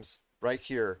games right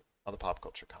here on the Pop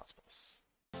Culture Cosmos.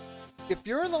 If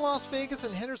you're in the Las Vegas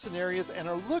and Henderson areas and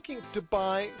are looking to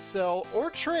buy, sell, or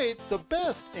trade the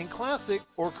best in classic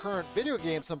or current video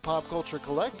games and pop culture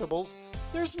collectibles,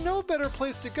 there's no better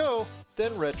place to go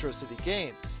than Retro City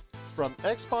Games. From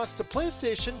Xbox to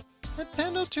PlayStation,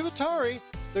 Nintendo to Atari,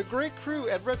 the great crew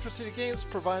at Retro City Games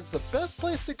provides the best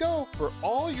place to go for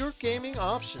all your gaming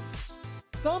options.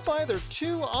 Stop by their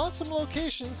 2 awesome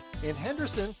locations in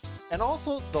Henderson and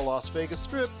also the Las Vegas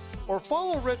Strip, or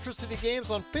follow Retro City Games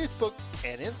on Facebook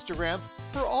and Instagram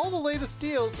for all the latest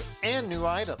deals and new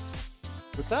items.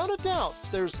 Without a doubt,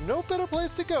 there's no better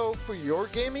place to go for your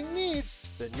gaming needs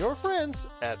than your friends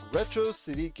at Retro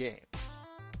City Games.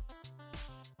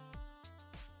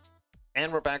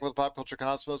 And we're back with Pop Culture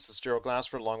Cosmos. This is Gerald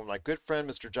Glassford along with my good friend,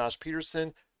 Mr. Josh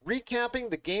Peterson, recapping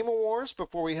the Game Awards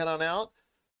before we head on out.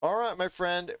 All right, my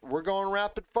friend, we're going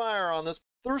rapid fire on this.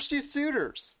 Thirsty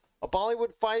Suitors, a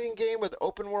Bollywood fighting game with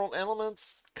open world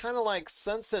elements, kind of like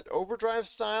Sunset Overdrive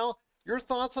style. Your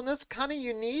thoughts on this? Kind of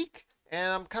unique,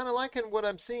 and I'm kind of liking what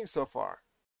I'm seeing so far.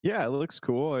 Yeah, it looks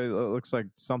cool. It looks like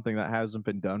something that hasn't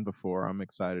been done before. I'm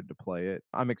excited to play it.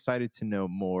 I'm excited to know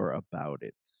more about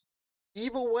it.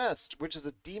 Evil West, which is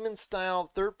a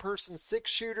demon-style third-person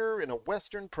six-shooter and a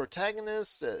Western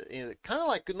protagonist, kind of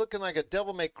like looking like a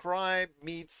Devil May Cry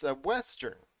meets a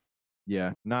Western.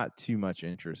 Yeah, not too much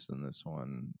interest in this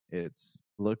one. It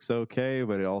looks okay,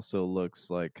 but it also looks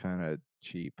like kind of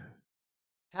cheap.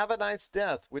 Have a Nice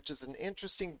Death, which is an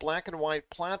interesting black and white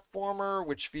platformer,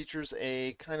 which features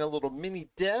a kind of little mini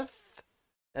death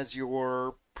as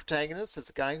your protagonist. It's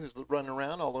a guy who's running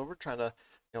around all over trying to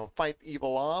fight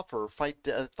evil off or fight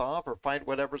death off or fight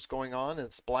whatever's going on.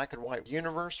 It's black and white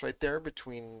universe right there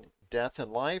between death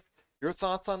and life. Your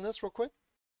thoughts on this real quick?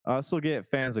 This will get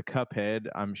fans of Cuphead,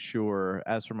 I'm sure.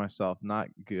 As for myself, not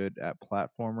good at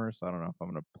platformers. So I don't know if I'm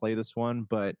going to play this one,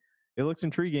 but it looks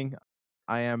intriguing.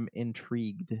 I am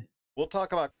intrigued. We'll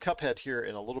talk about Cuphead here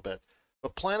in a little bit.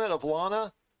 But Planet of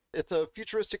Lana, it's a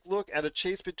futuristic look at a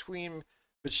chase between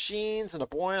machines and a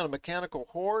boy on a mechanical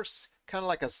horse, kind of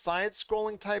like a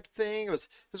side-scrolling type thing. It was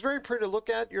very pretty to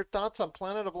look at. Your thoughts on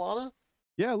Planet of Lana?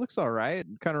 Yeah, it looks all right.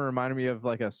 It kind of reminded me of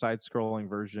like a side-scrolling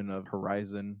version of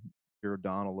Horizon Zero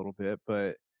Dawn a little bit,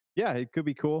 but yeah, it could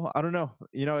be cool. I don't know.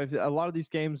 If a lot of these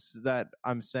games that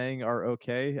I'm saying are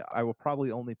okay, I will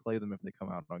probably only play them if they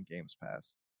come out on Games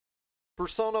Pass.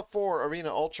 Persona 4 Arena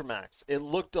Ultramax. It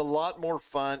looked a lot more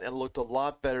fun and looked a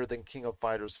lot better than King of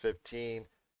Fighters 15.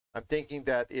 I'm thinking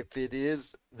that if it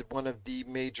is one of the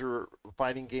major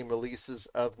fighting game releases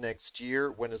of next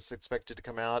year when it's expected to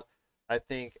come out, I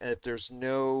think if there's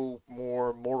no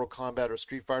more Mortal Kombat or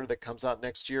Street Fighter that comes out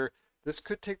next year, this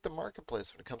could take the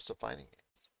marketplace when it comes to fighting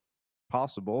games.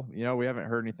 Possible. We haven't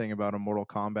heard anything about a Mortal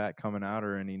Kombat coming out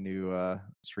or any new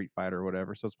Street Fighter or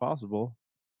whatever, so it's possible.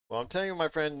 Well, I'm telling you, my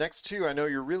friend, next 2 I know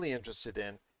you're really interested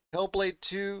in. Hellblade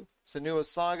 2, Senua's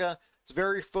Saga. It's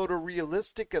very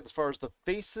photorealistic as far as the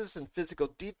faces and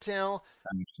physical detail.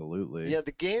 Absolutely. Yeah,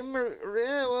 the game,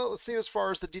 we'll see as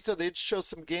far as the detail. They did show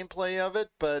some gameplay of it,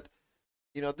 but,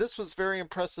 this was very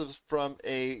impressive from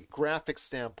a graphic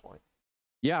standpoint.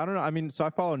 Yeah, I don't know. I mean, so I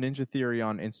follow Ninja Theory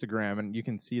on Instagram, and you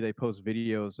can see they post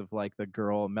videos of like the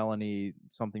girl, Melanie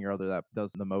something or other, that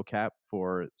does the mocap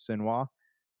for Senua.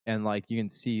 And like you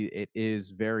can see it is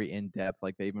very in depth.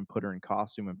 Like they even put her in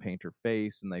costume and paint her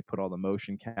face, and they put all the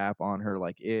motion cap on her.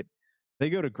 They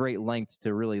go to great lengths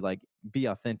to really like be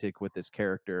authentic with this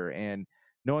character. And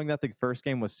knowing that the first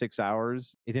game was 6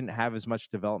 hours, it didn't have as much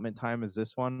development time as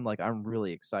this one. Like I'm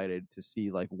really excited to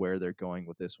see like where they're going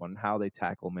with this one, how they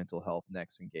tackle mental health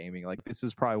next in gaming. Like this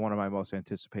is probably one of my most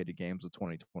anticipated games of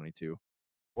 2022.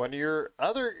 One of your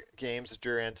other games that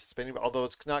you're anticipating, although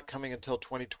it's not coming until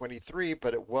 2023,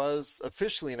 but it was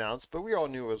officially announced, but we all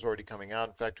knew it was already coming out.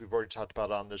 In fact, we've already talked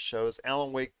about it on this show, is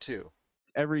Alan Wake 2.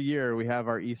 Every year we have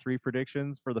our E3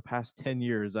 predictions. For the past 10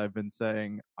 years, I've been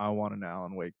saying I want an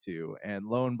Alan Wake 2. And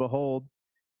lo and behold,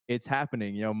 it's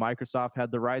happening. Microsoft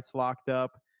had the rights locked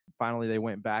up. Finally, they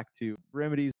went back to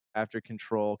Remedy's after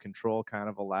Control. Control kind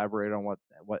of elaborate on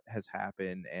what has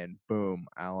happened, and boom,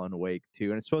 Alan Wake 2.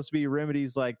 And it's supposed to be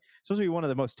Remedy's supposed to be one of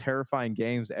the most terrifying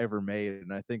games ever made.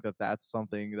 And I think that that's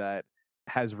something that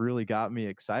has really got me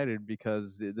excited,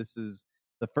 because this is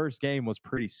the first game was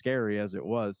pretty scary as it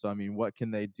was. So I mean, what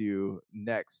can they do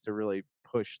next to really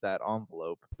push that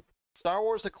envelope? Star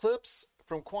Wars Eclipse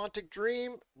from Quantic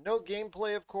Dream. No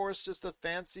gameplay, of course, just a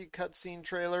fancy cutscene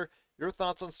trailer. Your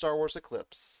thoughts on Star Wars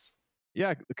Eclipse?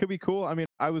 Yeah, it could be cool. I mean,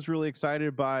 I was really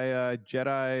excited by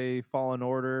Jedi Fallen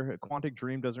Order. Quantic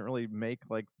Dream doesn't really make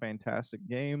fantastic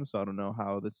games, so I don't know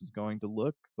how this is going to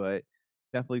look, but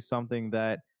definitely something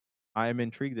that I am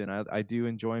intrigued in. I do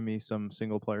enjoy me some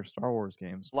single-player Star Wars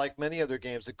games. Like many other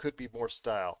games, it could be more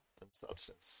style than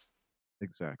substance.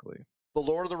 Exactly. The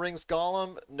Lord of the Rings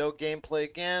Gollum, no gameplay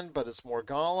again, but it's more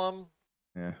Gollum.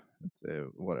 Yeah, it's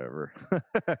whatever.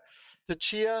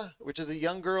 Tachia, which is a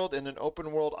young girl in an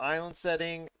open world island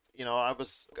setting. I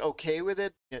was okay with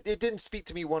it. It didn't speak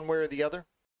to me one way or the other.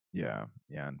 Yeah,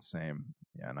 and same.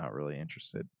 Yeah, not really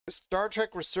interested. Star Trek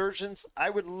Resurgence. I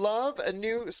would love a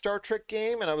new Star Trek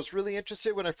game, and I was really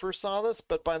interested when I first saw this,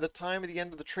 but by the time the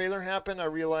end of the trailer happened, I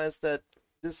realized that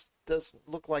this doesn't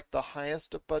look like the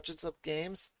highest of budgets of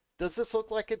games. Does this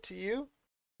look like it to you?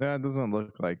 Yeah, it doesn't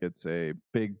look like it's a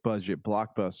big budget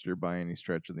blockbuster by any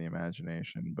stretch of the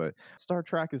imagination, but Star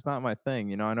Trek is not my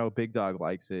thing. I know Big Dog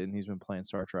likes it, and he's been playing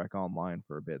Star Trek Online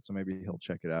for a bit, so maybe he'll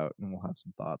check it out, and we'll have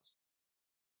some thoughts.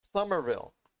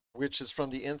 Somerville, which is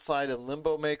from the Inside and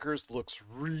Limbo makers, looks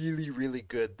really, really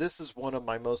good. This is one of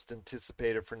my most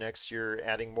anticipated for next year,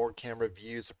 adding more camera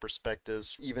views and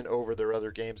perspectives, even over their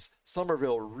other games.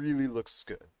 Somerville really looks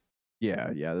good.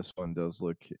 Yeah, this one does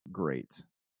look great.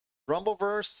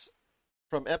 Rumbleverse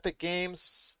from Epic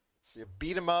Games. It's a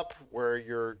beat 'em up where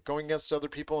you're going against other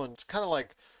people, and it's kind of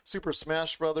like Super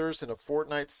Smash Brothers in a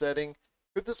Fortnite setting.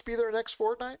 Could this be their next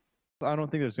Fortnite? I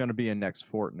don't think there's going to be a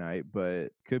next Fortnite, but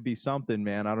could be something,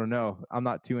 man. I don't know. I'm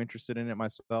not too interested in it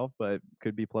myself, but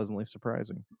could be pleasantly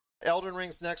surprising. Elden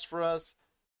Ring's next for us.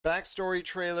 Backstory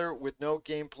trailer with no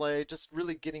gameplay, just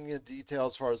really getting into detail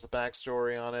as far as the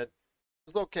backstory on it.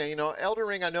 It's okay. Elden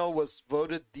Ring, I know, was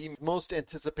voted the most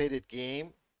anticipated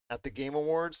game at the Game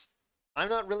Awards. I'm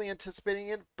not really anticipating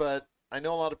it, but I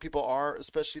know a lot of people are,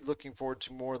 especially looking forward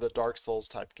to more of the Dark Souls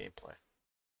type gameplay.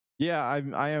 Yeah,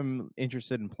 I am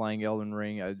interested in playing Elden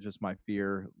Ring. Just my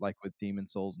fear, like with Demon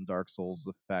Souls and Dark Souls,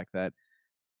 the fact that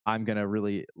I'm going to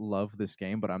really love this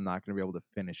game, but I'm not going to be able to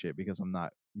finish it because I'm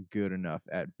not good enough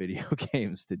at video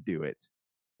games to do it.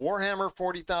 Warhammer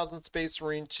 40,000 Space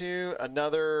Marine 2,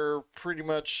 another pretty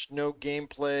much no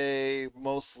gameplay,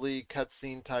 mostly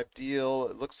cutscene type deal.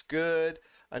 It looks good.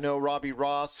 I know Robbie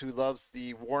Ross, who loves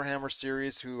the Warhammer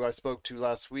series, who I spoke to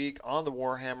last week on the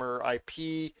Warhammer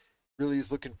IP, really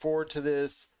is looking forward to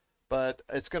this. But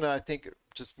it's going to, I think,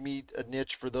 just meet a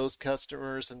niche for those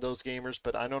customers and those gamers,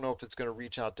 but I don't know if it's going to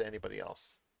reach out to anybody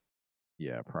else.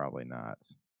 Yeah, probably not.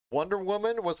 Wonder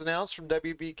Woman was announced from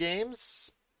WB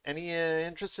Games. Any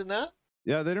interest in that?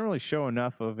 Yeah, they didn't really show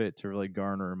enough of it to really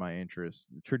garner my interest.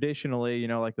 Traditionally,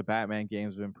 like the Batman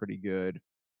games have been pretty good.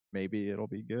 Maybe it'll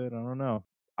be good. I don't know.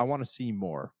 I want to see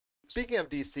more. Speaking of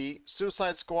DC,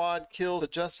 Suicide Squad kills the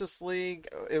Justice League.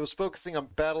 It was focusing on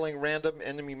battling random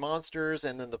enemy monsters,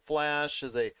 and then the Flash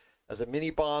as a mini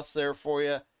boss there for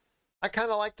you. I kind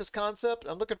of like this concept.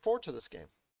 I'm looking forward to this game.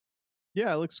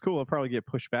 Yeah, it looks cool. It'll probably get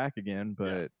pushed back again,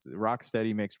 but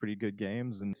Rocksteady makes pretty good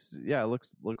games, and yeah, it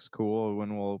looks cool.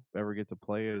 When we'll ever get to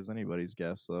play it is anybody's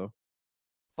guess, though.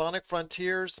 Sonic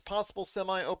Frontiers, possible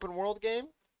semi-open world game?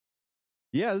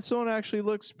 Yeah, this one actually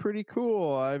looks pretty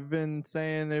cool. I've been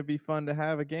saying it'd be fun to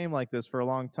have a game like this for a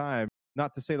long time.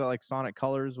 Not to say that Sonic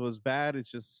Colors was bad,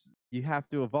 it's just you have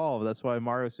to evolve. That's why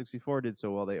Mario 64 did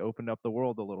so well. They opened up the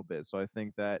world a little bit. So I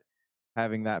think that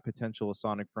having that potential of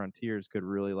Sonic Frontiers could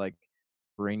really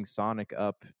bring Sonic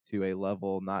up to a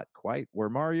level not quite where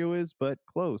Mario is, but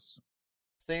close.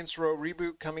 Saints Row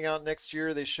reboot coming out next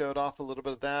year. They showed off a little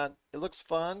bit of that. It looks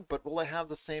fun, but will it have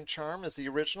the same charm as the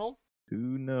original?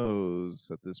 Who knows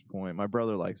at this point? My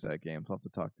brother likes that game, so I'll have to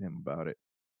talk to him about it.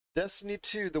 Destiny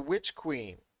 2, The Witch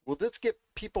Queen. Will this get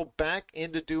people back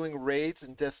into doing raids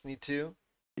in Destiny 2?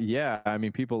 Yeah, I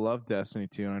mean, people love Destiny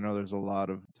 2, and I know there's a lot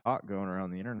of talk going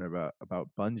around the internet about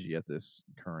Bungie at this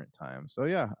current time. So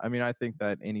yeah, I mean, I think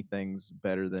that anything's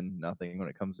better than nothing when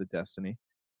it comes to Destiny.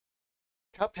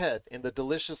 Cuphead in the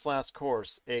Delicious Last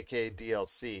Course, aka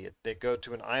DLC. They go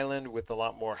to an island with a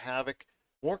lot more havoc.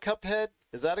 More Cuphead,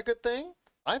 is that a good thing?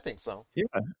 I think so.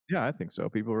 Yeah, I think so.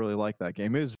 People really like that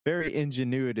game. It was a very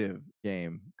ingenuitive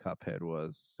game, Cuphead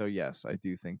was. So yes, I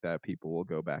do think that people will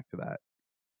go back to that.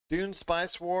 Dune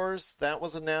Spice Wars, that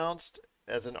was announced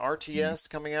as an RTS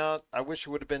coming out. I wish it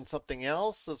would have been something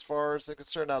else as far as I'm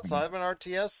concerned outside of an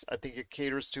RTS. I think it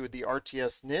caters to the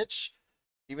RTS niche,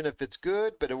 even if it's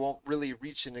good, but it won't really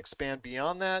reach and expand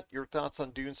beyond that. Your thoughts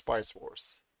on Dune Spice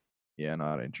Wars? Yeah,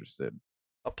 not interested.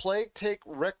 A Plague Tale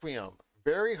Requiem,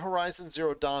 very Horizon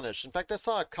Zero Dawn-ish. In fact, I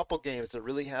saw a couple games that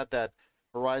really had that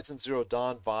Horizon Zero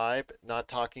Dawn vibe, not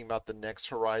talking about the next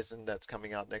Horizon that's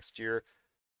coming out next year.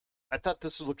 I thought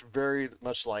this looked very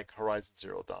much like Horizon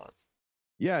Zero Dawn.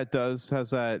 Yeah, it does. Has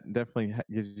that, definitely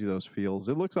gives you those feels.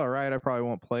 It looks all right. I probably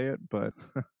won't play it, but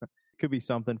it could be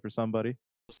something for somebody.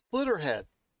 Slitterhead,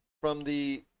 from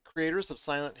the creators of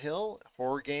Silent Hill,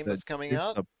 horror game that's coming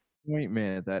out.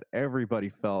 Disappointment that everybody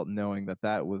felt knowing that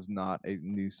that was not a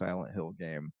new Silent Hill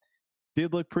game.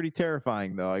 Did look pretty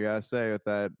terrifying, though, I gotta say, with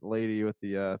that lady with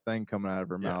the thing coming out of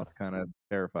her mouth. Kind of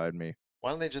terrified me.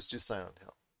 Why don't they just do Silent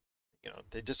Hill?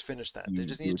 They just finished that. They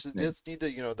just need to,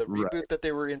 the reboot that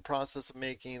they were in process of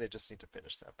making. They just need to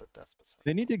finish that. But that's beside.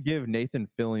 They need to give Nathan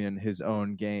Fillion his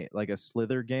own game, like a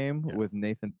Slither game with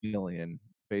Nathan Fillion,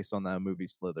 based on that movie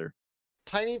Slither.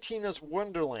 Tiny Tina's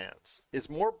Wonderlands. Is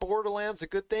more Borderlands a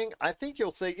good thing? I think you'll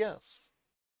say yes.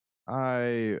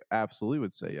 I absolutely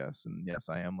would say yes. And yes,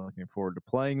 I am looking forward to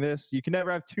playing this. You can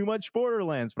never have too much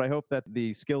Borderlands, but I hope that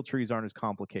the skill trees aren't as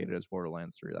complicated as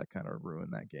Borderlands 3. That kind of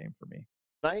ruined that game for me.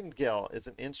 Nightingale is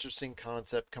an interesting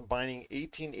concept, combining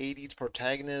 1880s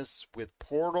protagonists with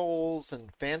portals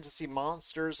and fantasy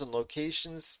monsters and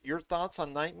locations. Your thoughts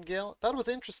on Nightingale? That was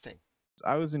interesting.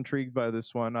 I was intrigued by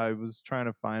this one. I was trying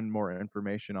to find more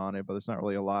information on it, but there's not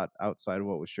really a lot outside of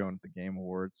what was shown at the Game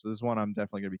Awards. So this is one I'm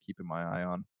definitely going to be keeping my eye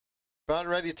on. About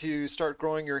ready to start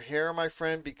growing your hair, my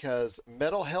friend, because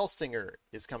Metal Hellsinger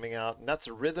is coming out, and that's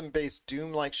a rhythm-based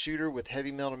Doom-like shooter with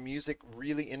heavy metal music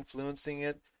really influencing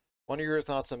it. What are your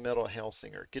thoughts on Metal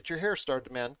Hellsinger? Get your hair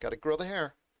started, man. Got to grow the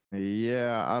hair.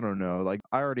 Yeah, I don't know. Like,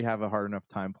 I already have a hard enough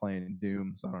time playing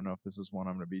Doom, so I don't know if this is one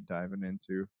I'm going to be diving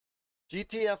into.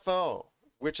 GTFO,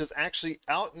 which is actually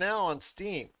out now on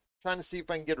Steam. Trying to see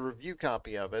if I can get a review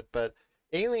copy of it, but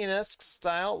Alien-esque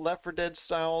style, Left 4 Dead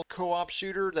style co-op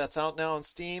shooter that's out now on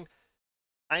Steam.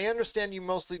 I understand you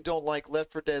mostly don't like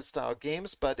Left 4 Dead style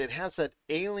games, but it has that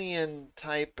alien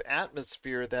type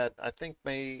atmosphere that I think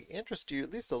may interest you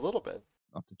at least a little bit.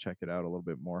 I'll have to check it out a little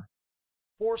bit more.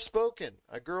 Forspoken,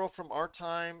 a girl from our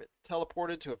time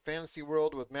teleported to a fantasy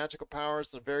world with magical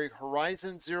powers and a very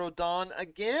Horizon Zero Dawn,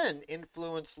 again,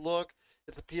 influenced look.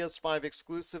 It's a PS5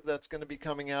 exclusive that's going to be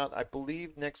coming out, I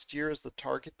believe, next year is the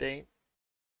target date.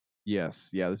 Yes,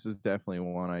 yeah, this is definitely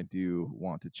one I do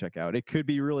want to check out. It could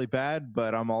be really bad,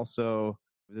 but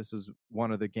this is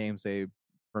one of the games they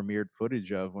premiered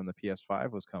footage of when the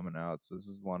PS5 was coming out, so this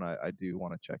is one I do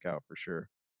want to check out for sure.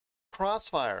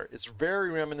 Crossfire is very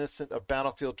reminiscent of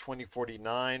Battlefield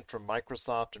 2049 from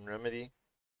Microsoft and Remedy.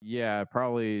 Yeah,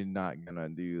 probably not gonna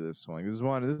do this one.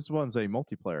 This one's a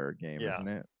multiplayer game, isn't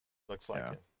it? Looks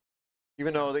like it.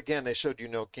 Even though, again, they showed you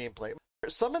no gameplay.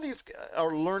 Some of these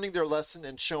are learning their lesson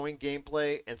and showing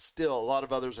gameplay, and still a lot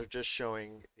of others are just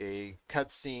showing a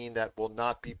cutscene that will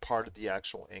not be part of the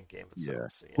actual end game itself. Yeah.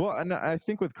 So, Well, and I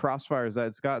think with Crossfire is that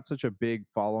it's got such a big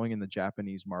following in the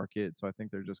Japanese market, so I think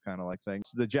they're just kind of like saying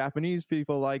the Japanese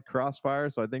people like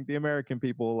Crossfire, so I think the American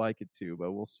people will like it too,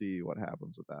 but we'll see what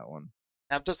happens with that one.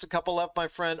 Have just a couple left, my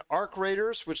friend. Arc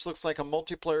Raiders, which looks like a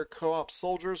multiplayer co-op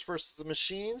soldiers versus the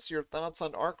machines. Your thoughts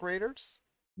on Arc Raiders?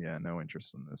 Yeah, no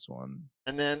interest in this one.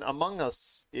 And then Among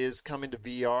Us is coming to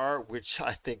VR, which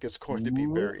I think is going to be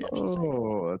very interesting.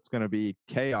 Oh, it's going to be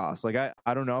chaos. Like,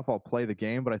 I don't know if I'll play the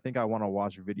game, but I think I want to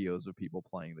watch videos of people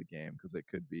playing the game because it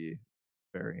could be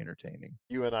very entertaining.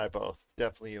 You and I both.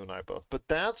 Definitely you and I both. But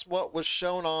that's what was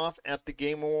shown off at the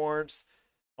Game Awards.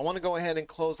 I want to go ahead and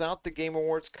close out the Game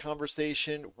Awards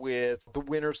conversation with the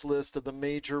winners list of the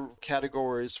major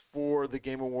categories for the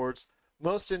Game Awards.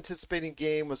 Most anticipating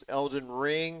game was Elden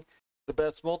Ring. The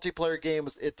best multiplayer game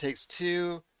was It Takes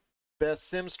Two. Best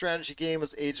sim strategy game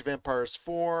was Age of Empires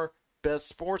 4. Best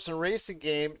sports and racing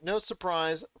game, no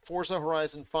surprise, Forza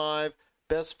Horizon 5.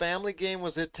 Best family game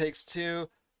was It Takes Two.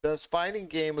 Best fighting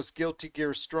game was Guilty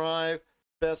Gear Strive.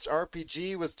 Best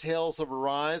RPG was Tales of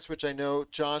Arise, which I know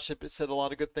Josh had said a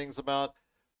lot of good things about.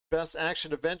 Best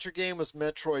action adventure game was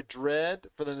Metroid Dread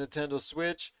for the Nintendo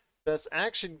Switch. Best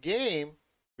action game,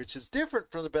 which is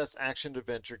different from the best action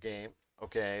adventure game,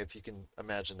 okay, if you can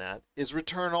imagine that, is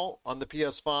Returnal on the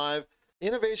PS5.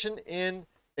 Innovation in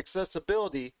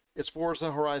accessibility is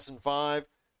Forza Horizon 5.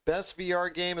 Best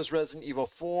VR game is Resident Evil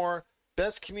 4.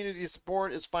 Best community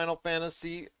support is Final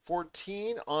Fantasy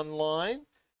 14 Online.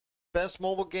 Best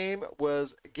mobile game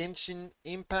was Genshin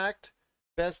Impact.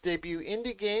 Best debut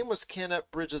indie game was Kena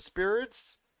Bridge of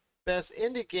Spirits. Best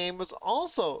indie game was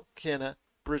also Kena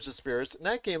Bridge of Spirits, and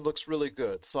that game looks really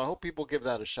good, so I hope people give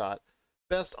that a shot.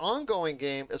 Best ongoing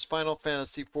game is Final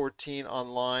Fantasy XIV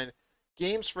Online.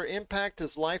 Games for Impact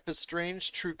is Life is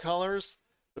Strange True Colors.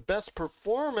 The best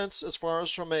performance, as far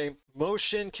as from a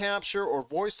motion capture or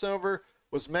voiceover,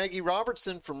 was Maggie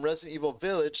Robertson from Resident Evil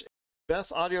Village.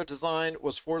 Best audio design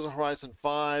was Forza Horizon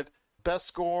 5. Best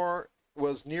score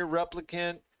was Nier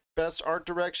Replicant. Best art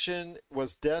direction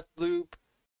was Deathloop.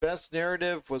 Best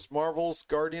narrative was Marvel's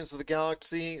Guardians of the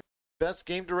Galaxy. Best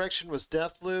game direction was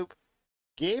Deathloop.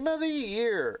 Game of the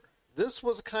Year. This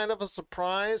was kind of a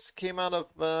surprise. Came out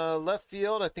of left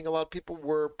field. I think a lot of people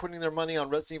were putting their money on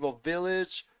Resident Evil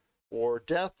Village or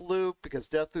Deathloop because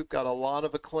Deathloop got a lot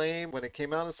of acclaim when it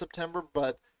came out in September.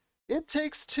 But It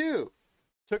Takes Two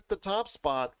took the top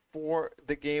spot for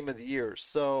the Game of the Year.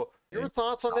 So your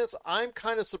thoughts on this? I'm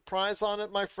kind of surprised on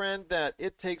it, my friend, that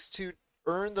It Takes Two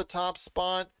earned the top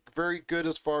spot. Very good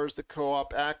as far as the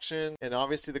co-op action and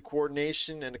obviously the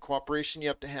coordination and the cooperation you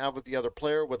have to have with the other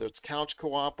player, whether it's couch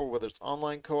co-op or whether it's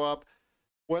online co-op.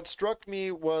 What struck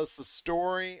me was the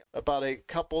story about a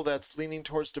couple that's leaning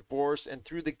towards divorce, and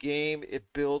through the game it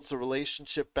builds a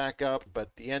relationship back up,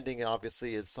 but the ending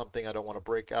obviously is something I don't want to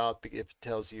break out if it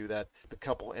tells you that the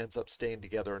couple ends up staying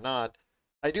together or not.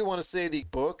 I do want to say the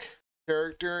book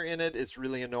character in it is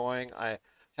really annoying. I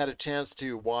had a chance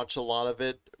to watch a lot of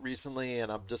it recently,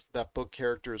 and that book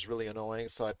character is really annoying.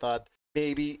 So I thought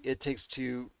maybe It Takes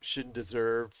Two shouldn't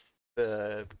deserve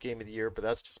the Game of the Year, but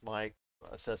that's just my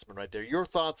assessment right there. Your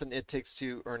thoughts on It Takes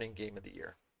Two earning Game of the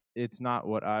Year? It's not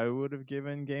what I would have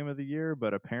given Game of the Year,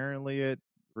 but apparently it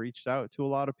reached out to a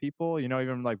lot of people.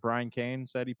 Even like Brian Kane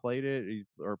said he played it,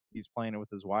 or he's playing it with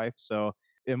his wife. So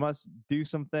it must do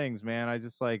some things, man. I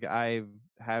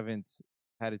haven't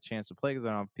had a chance to play because I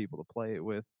don't have people to play it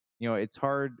with. It's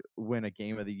hard when a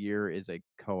Game of the Year is a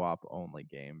co-op only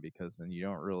game because then you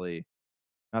don't really,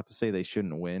 not to say they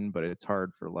shouldn't win, but it's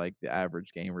hard for like the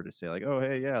average gamer to say like, oh,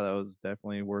 hey, yeah, that was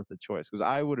definitely worth the choice. Because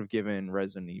I would have given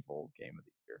Resident Evil Game of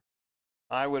the Year.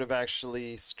 I would have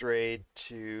actually strayed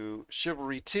to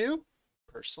Chivalry 2,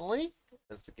 personally,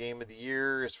 as the Game of the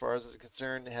Year as far as it's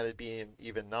concerned. Had it been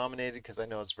even nominated because I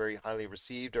know it's very highly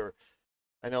received, or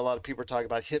I know a lot of people are talking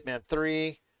about Hitman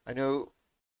 3. I know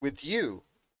with you,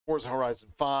 Forza Horizon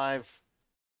 5.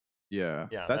 Yeah,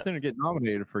 that didn't get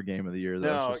nominated for Game of the Year.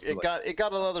 No, it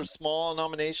got other small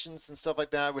nominations and stuff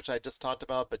like that, which I just talked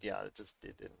about. But yeah, it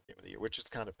didn't Game of the Year, which is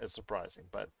kind of surprising.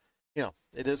 But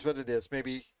it is what it is.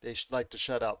 Maybe they should like to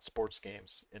shut out sports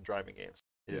games and driving games.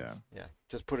 Yeah,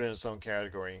 just put it in its own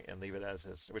category and leave it as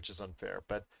is, which is unfair.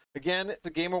 But again, the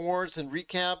Game Awards and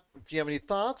recap. If you have any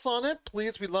thoughts on it,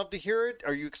 please, we'd love to hear it.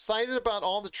 Are you excited about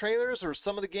all the trailers or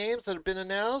some of the games that have been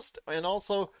announced? And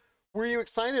also, were you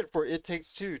excited for It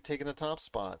Takes Two taking the top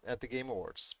spot at the Game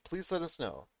Awards? Please let us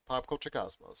know.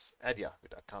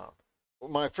 popculturecosmos@yahoo.com.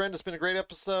 My friend, it's been a great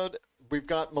episode. We've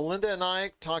got Melinda and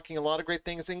I talking a lot of great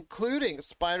things, including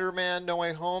Spider-Man No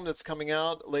Way Home that's coming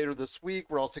out later this week.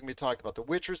 We're also going to be talking about The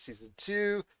Witcher Season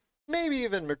 2, maybe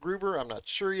even MacGruber, I'm not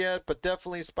sure yet, but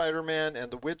definitely Spider-Man and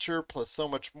The Witcher, plus so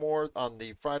much more on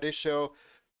the Friday show.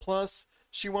 Plus,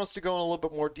 she wants to go in a little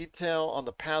bit more detail on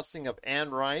the passing of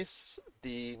Anne Rice,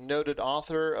 the noted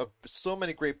author of so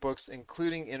many great books,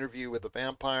 including Interview with a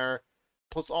Vampire.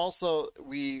 Plus, also,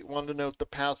 we wanted to note the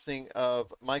passing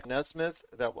of Mike Nesmith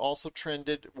that also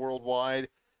trended worldwide,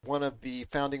 one of the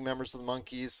founding members of the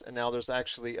Monkees. And now there's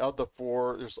actually, of the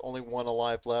four, there's only one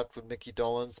alive left with Mickey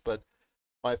Dolenz. But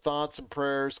my thoughts and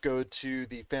prayers go to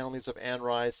the families of Anne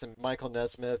Rice and Michael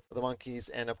Nesmith, the Monkees,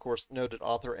 and of course, noted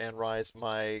author Anne Rice.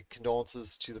 My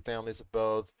condolences to the families of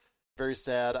both. Very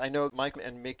sad. I know Mike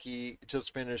and Mickey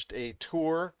just finished a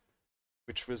tour,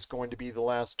 which was going to be the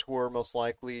last tour, most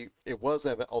likely. It was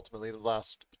ultimately the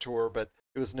last tour, but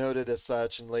it was noted as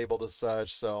such and labeled as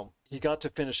such. So he got to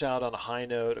finish out on a high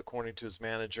note, according to his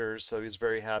managers. So he's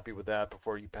very happy with that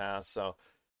before he passed. So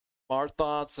our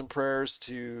thoughts and prayers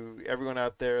to everyone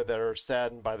out there that are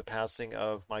saddened by the passing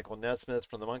of Michael Nesmith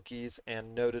from the Monkees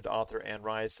and noted author Anne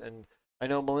Rice. And I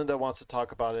know Melinda wants to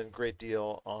talk about it in a great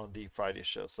deal on the Friday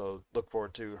show, so look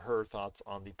forward to her thoughts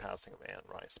on the passing of Anne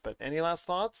Rice. But any last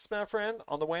thoughts, my friend,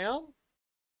 on the way out?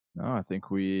 No, I think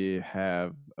we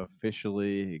have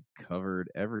officially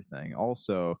covered everything.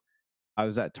 Also, I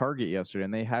was at Target yesterday,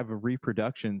 and they have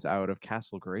reproductions out of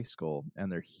Castle Grayskull,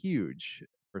 and they're huge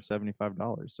for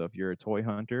 $75. So if you're a toy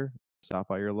hunter, stop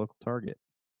by your local Target.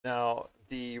 Now,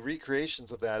 the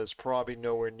recreations of that is probably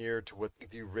nowhere near to what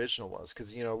the original was,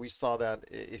 because, you know, we saw that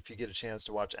if you get a chance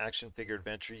to watch Action Figure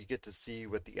Adventure, you get to see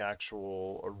what the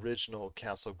actual original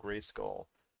Castle Grayskull,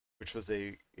 which was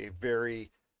a very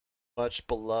much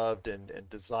beloved and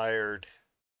desired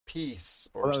piece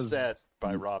or set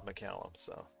by Rob McCallum.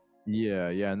 So yeah,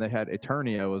 and they had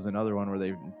Eternia was another one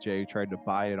where Jay tried to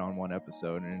buy it on one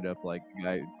episode and ended up like the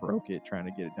guy broke it trying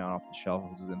to get it down off the shelf.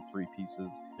 It was in 3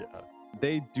 pieces. Yeah.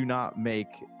 They do not make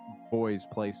boys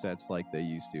play sets like they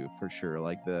used to, for sure.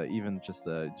 Like even just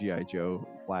the G.I. Joe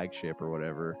flagship or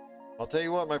whatever. I'll tell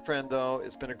you what, my friend, though,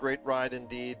 it's been a great ride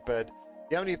indeed, but if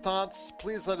you have any thoughts,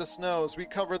 please let us know as we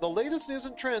cover the latest news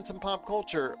and trends in pop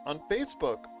culture on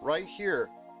Facebook right here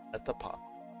at the Pop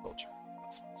Culture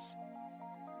Cosmos.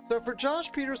 So for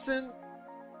Josh Peterson,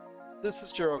 this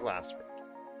is Gerald Glassford.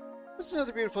 This is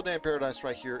another beautiful day in paradise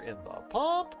right here in the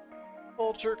Pop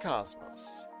Culture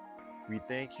Cosmos. We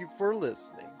thank you for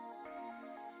listening.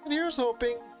 And here's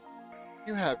hoping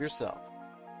you have yourself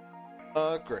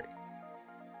a great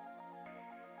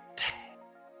day.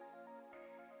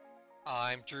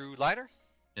 I'm Drew Leiter.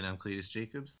 And I'm Cletus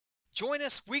Jacobs. Join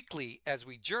us weekly as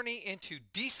we journey into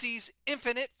DC's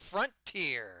infinite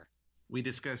frontier. We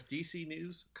discuss DC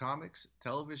news, comics,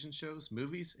 television shows,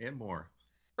 movies, and more.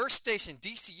 Earth Station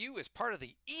DCU is part of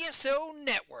the ESO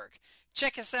Network.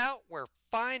 Check us out where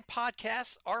fine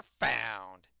podcasts are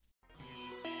found.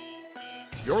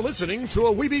 You're listening to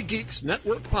a Weeby Geeks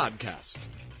Network podcast.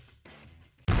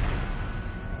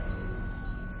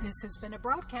 This has been a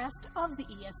broadcast of the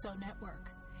ESO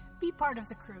Network. Be part of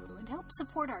the crew and help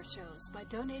support our shows by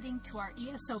donating to our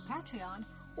ESO Patreon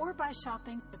or by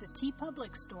shopping for the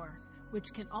TeePublic store,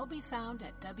 which can all be found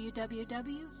at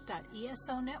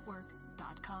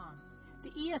www.esonetwork.com.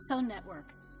 The ESO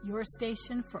Network, your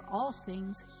station for all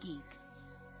things geek.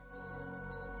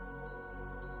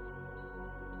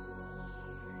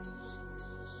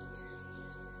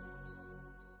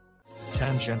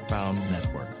 Tangent Bound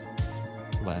Network.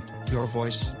 Let your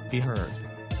voice be heard.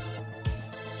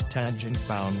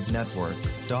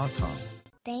 TangentBoundNetwork.com.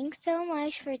 Thanks so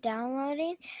much for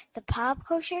downloading the Pop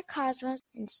Culture Cosmos,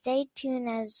 and stay tuned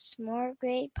as more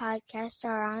great podcasts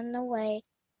are on the way.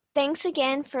 Thanks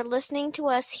again for listening to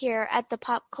us here at the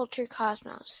Pop Culture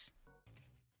Cosmos.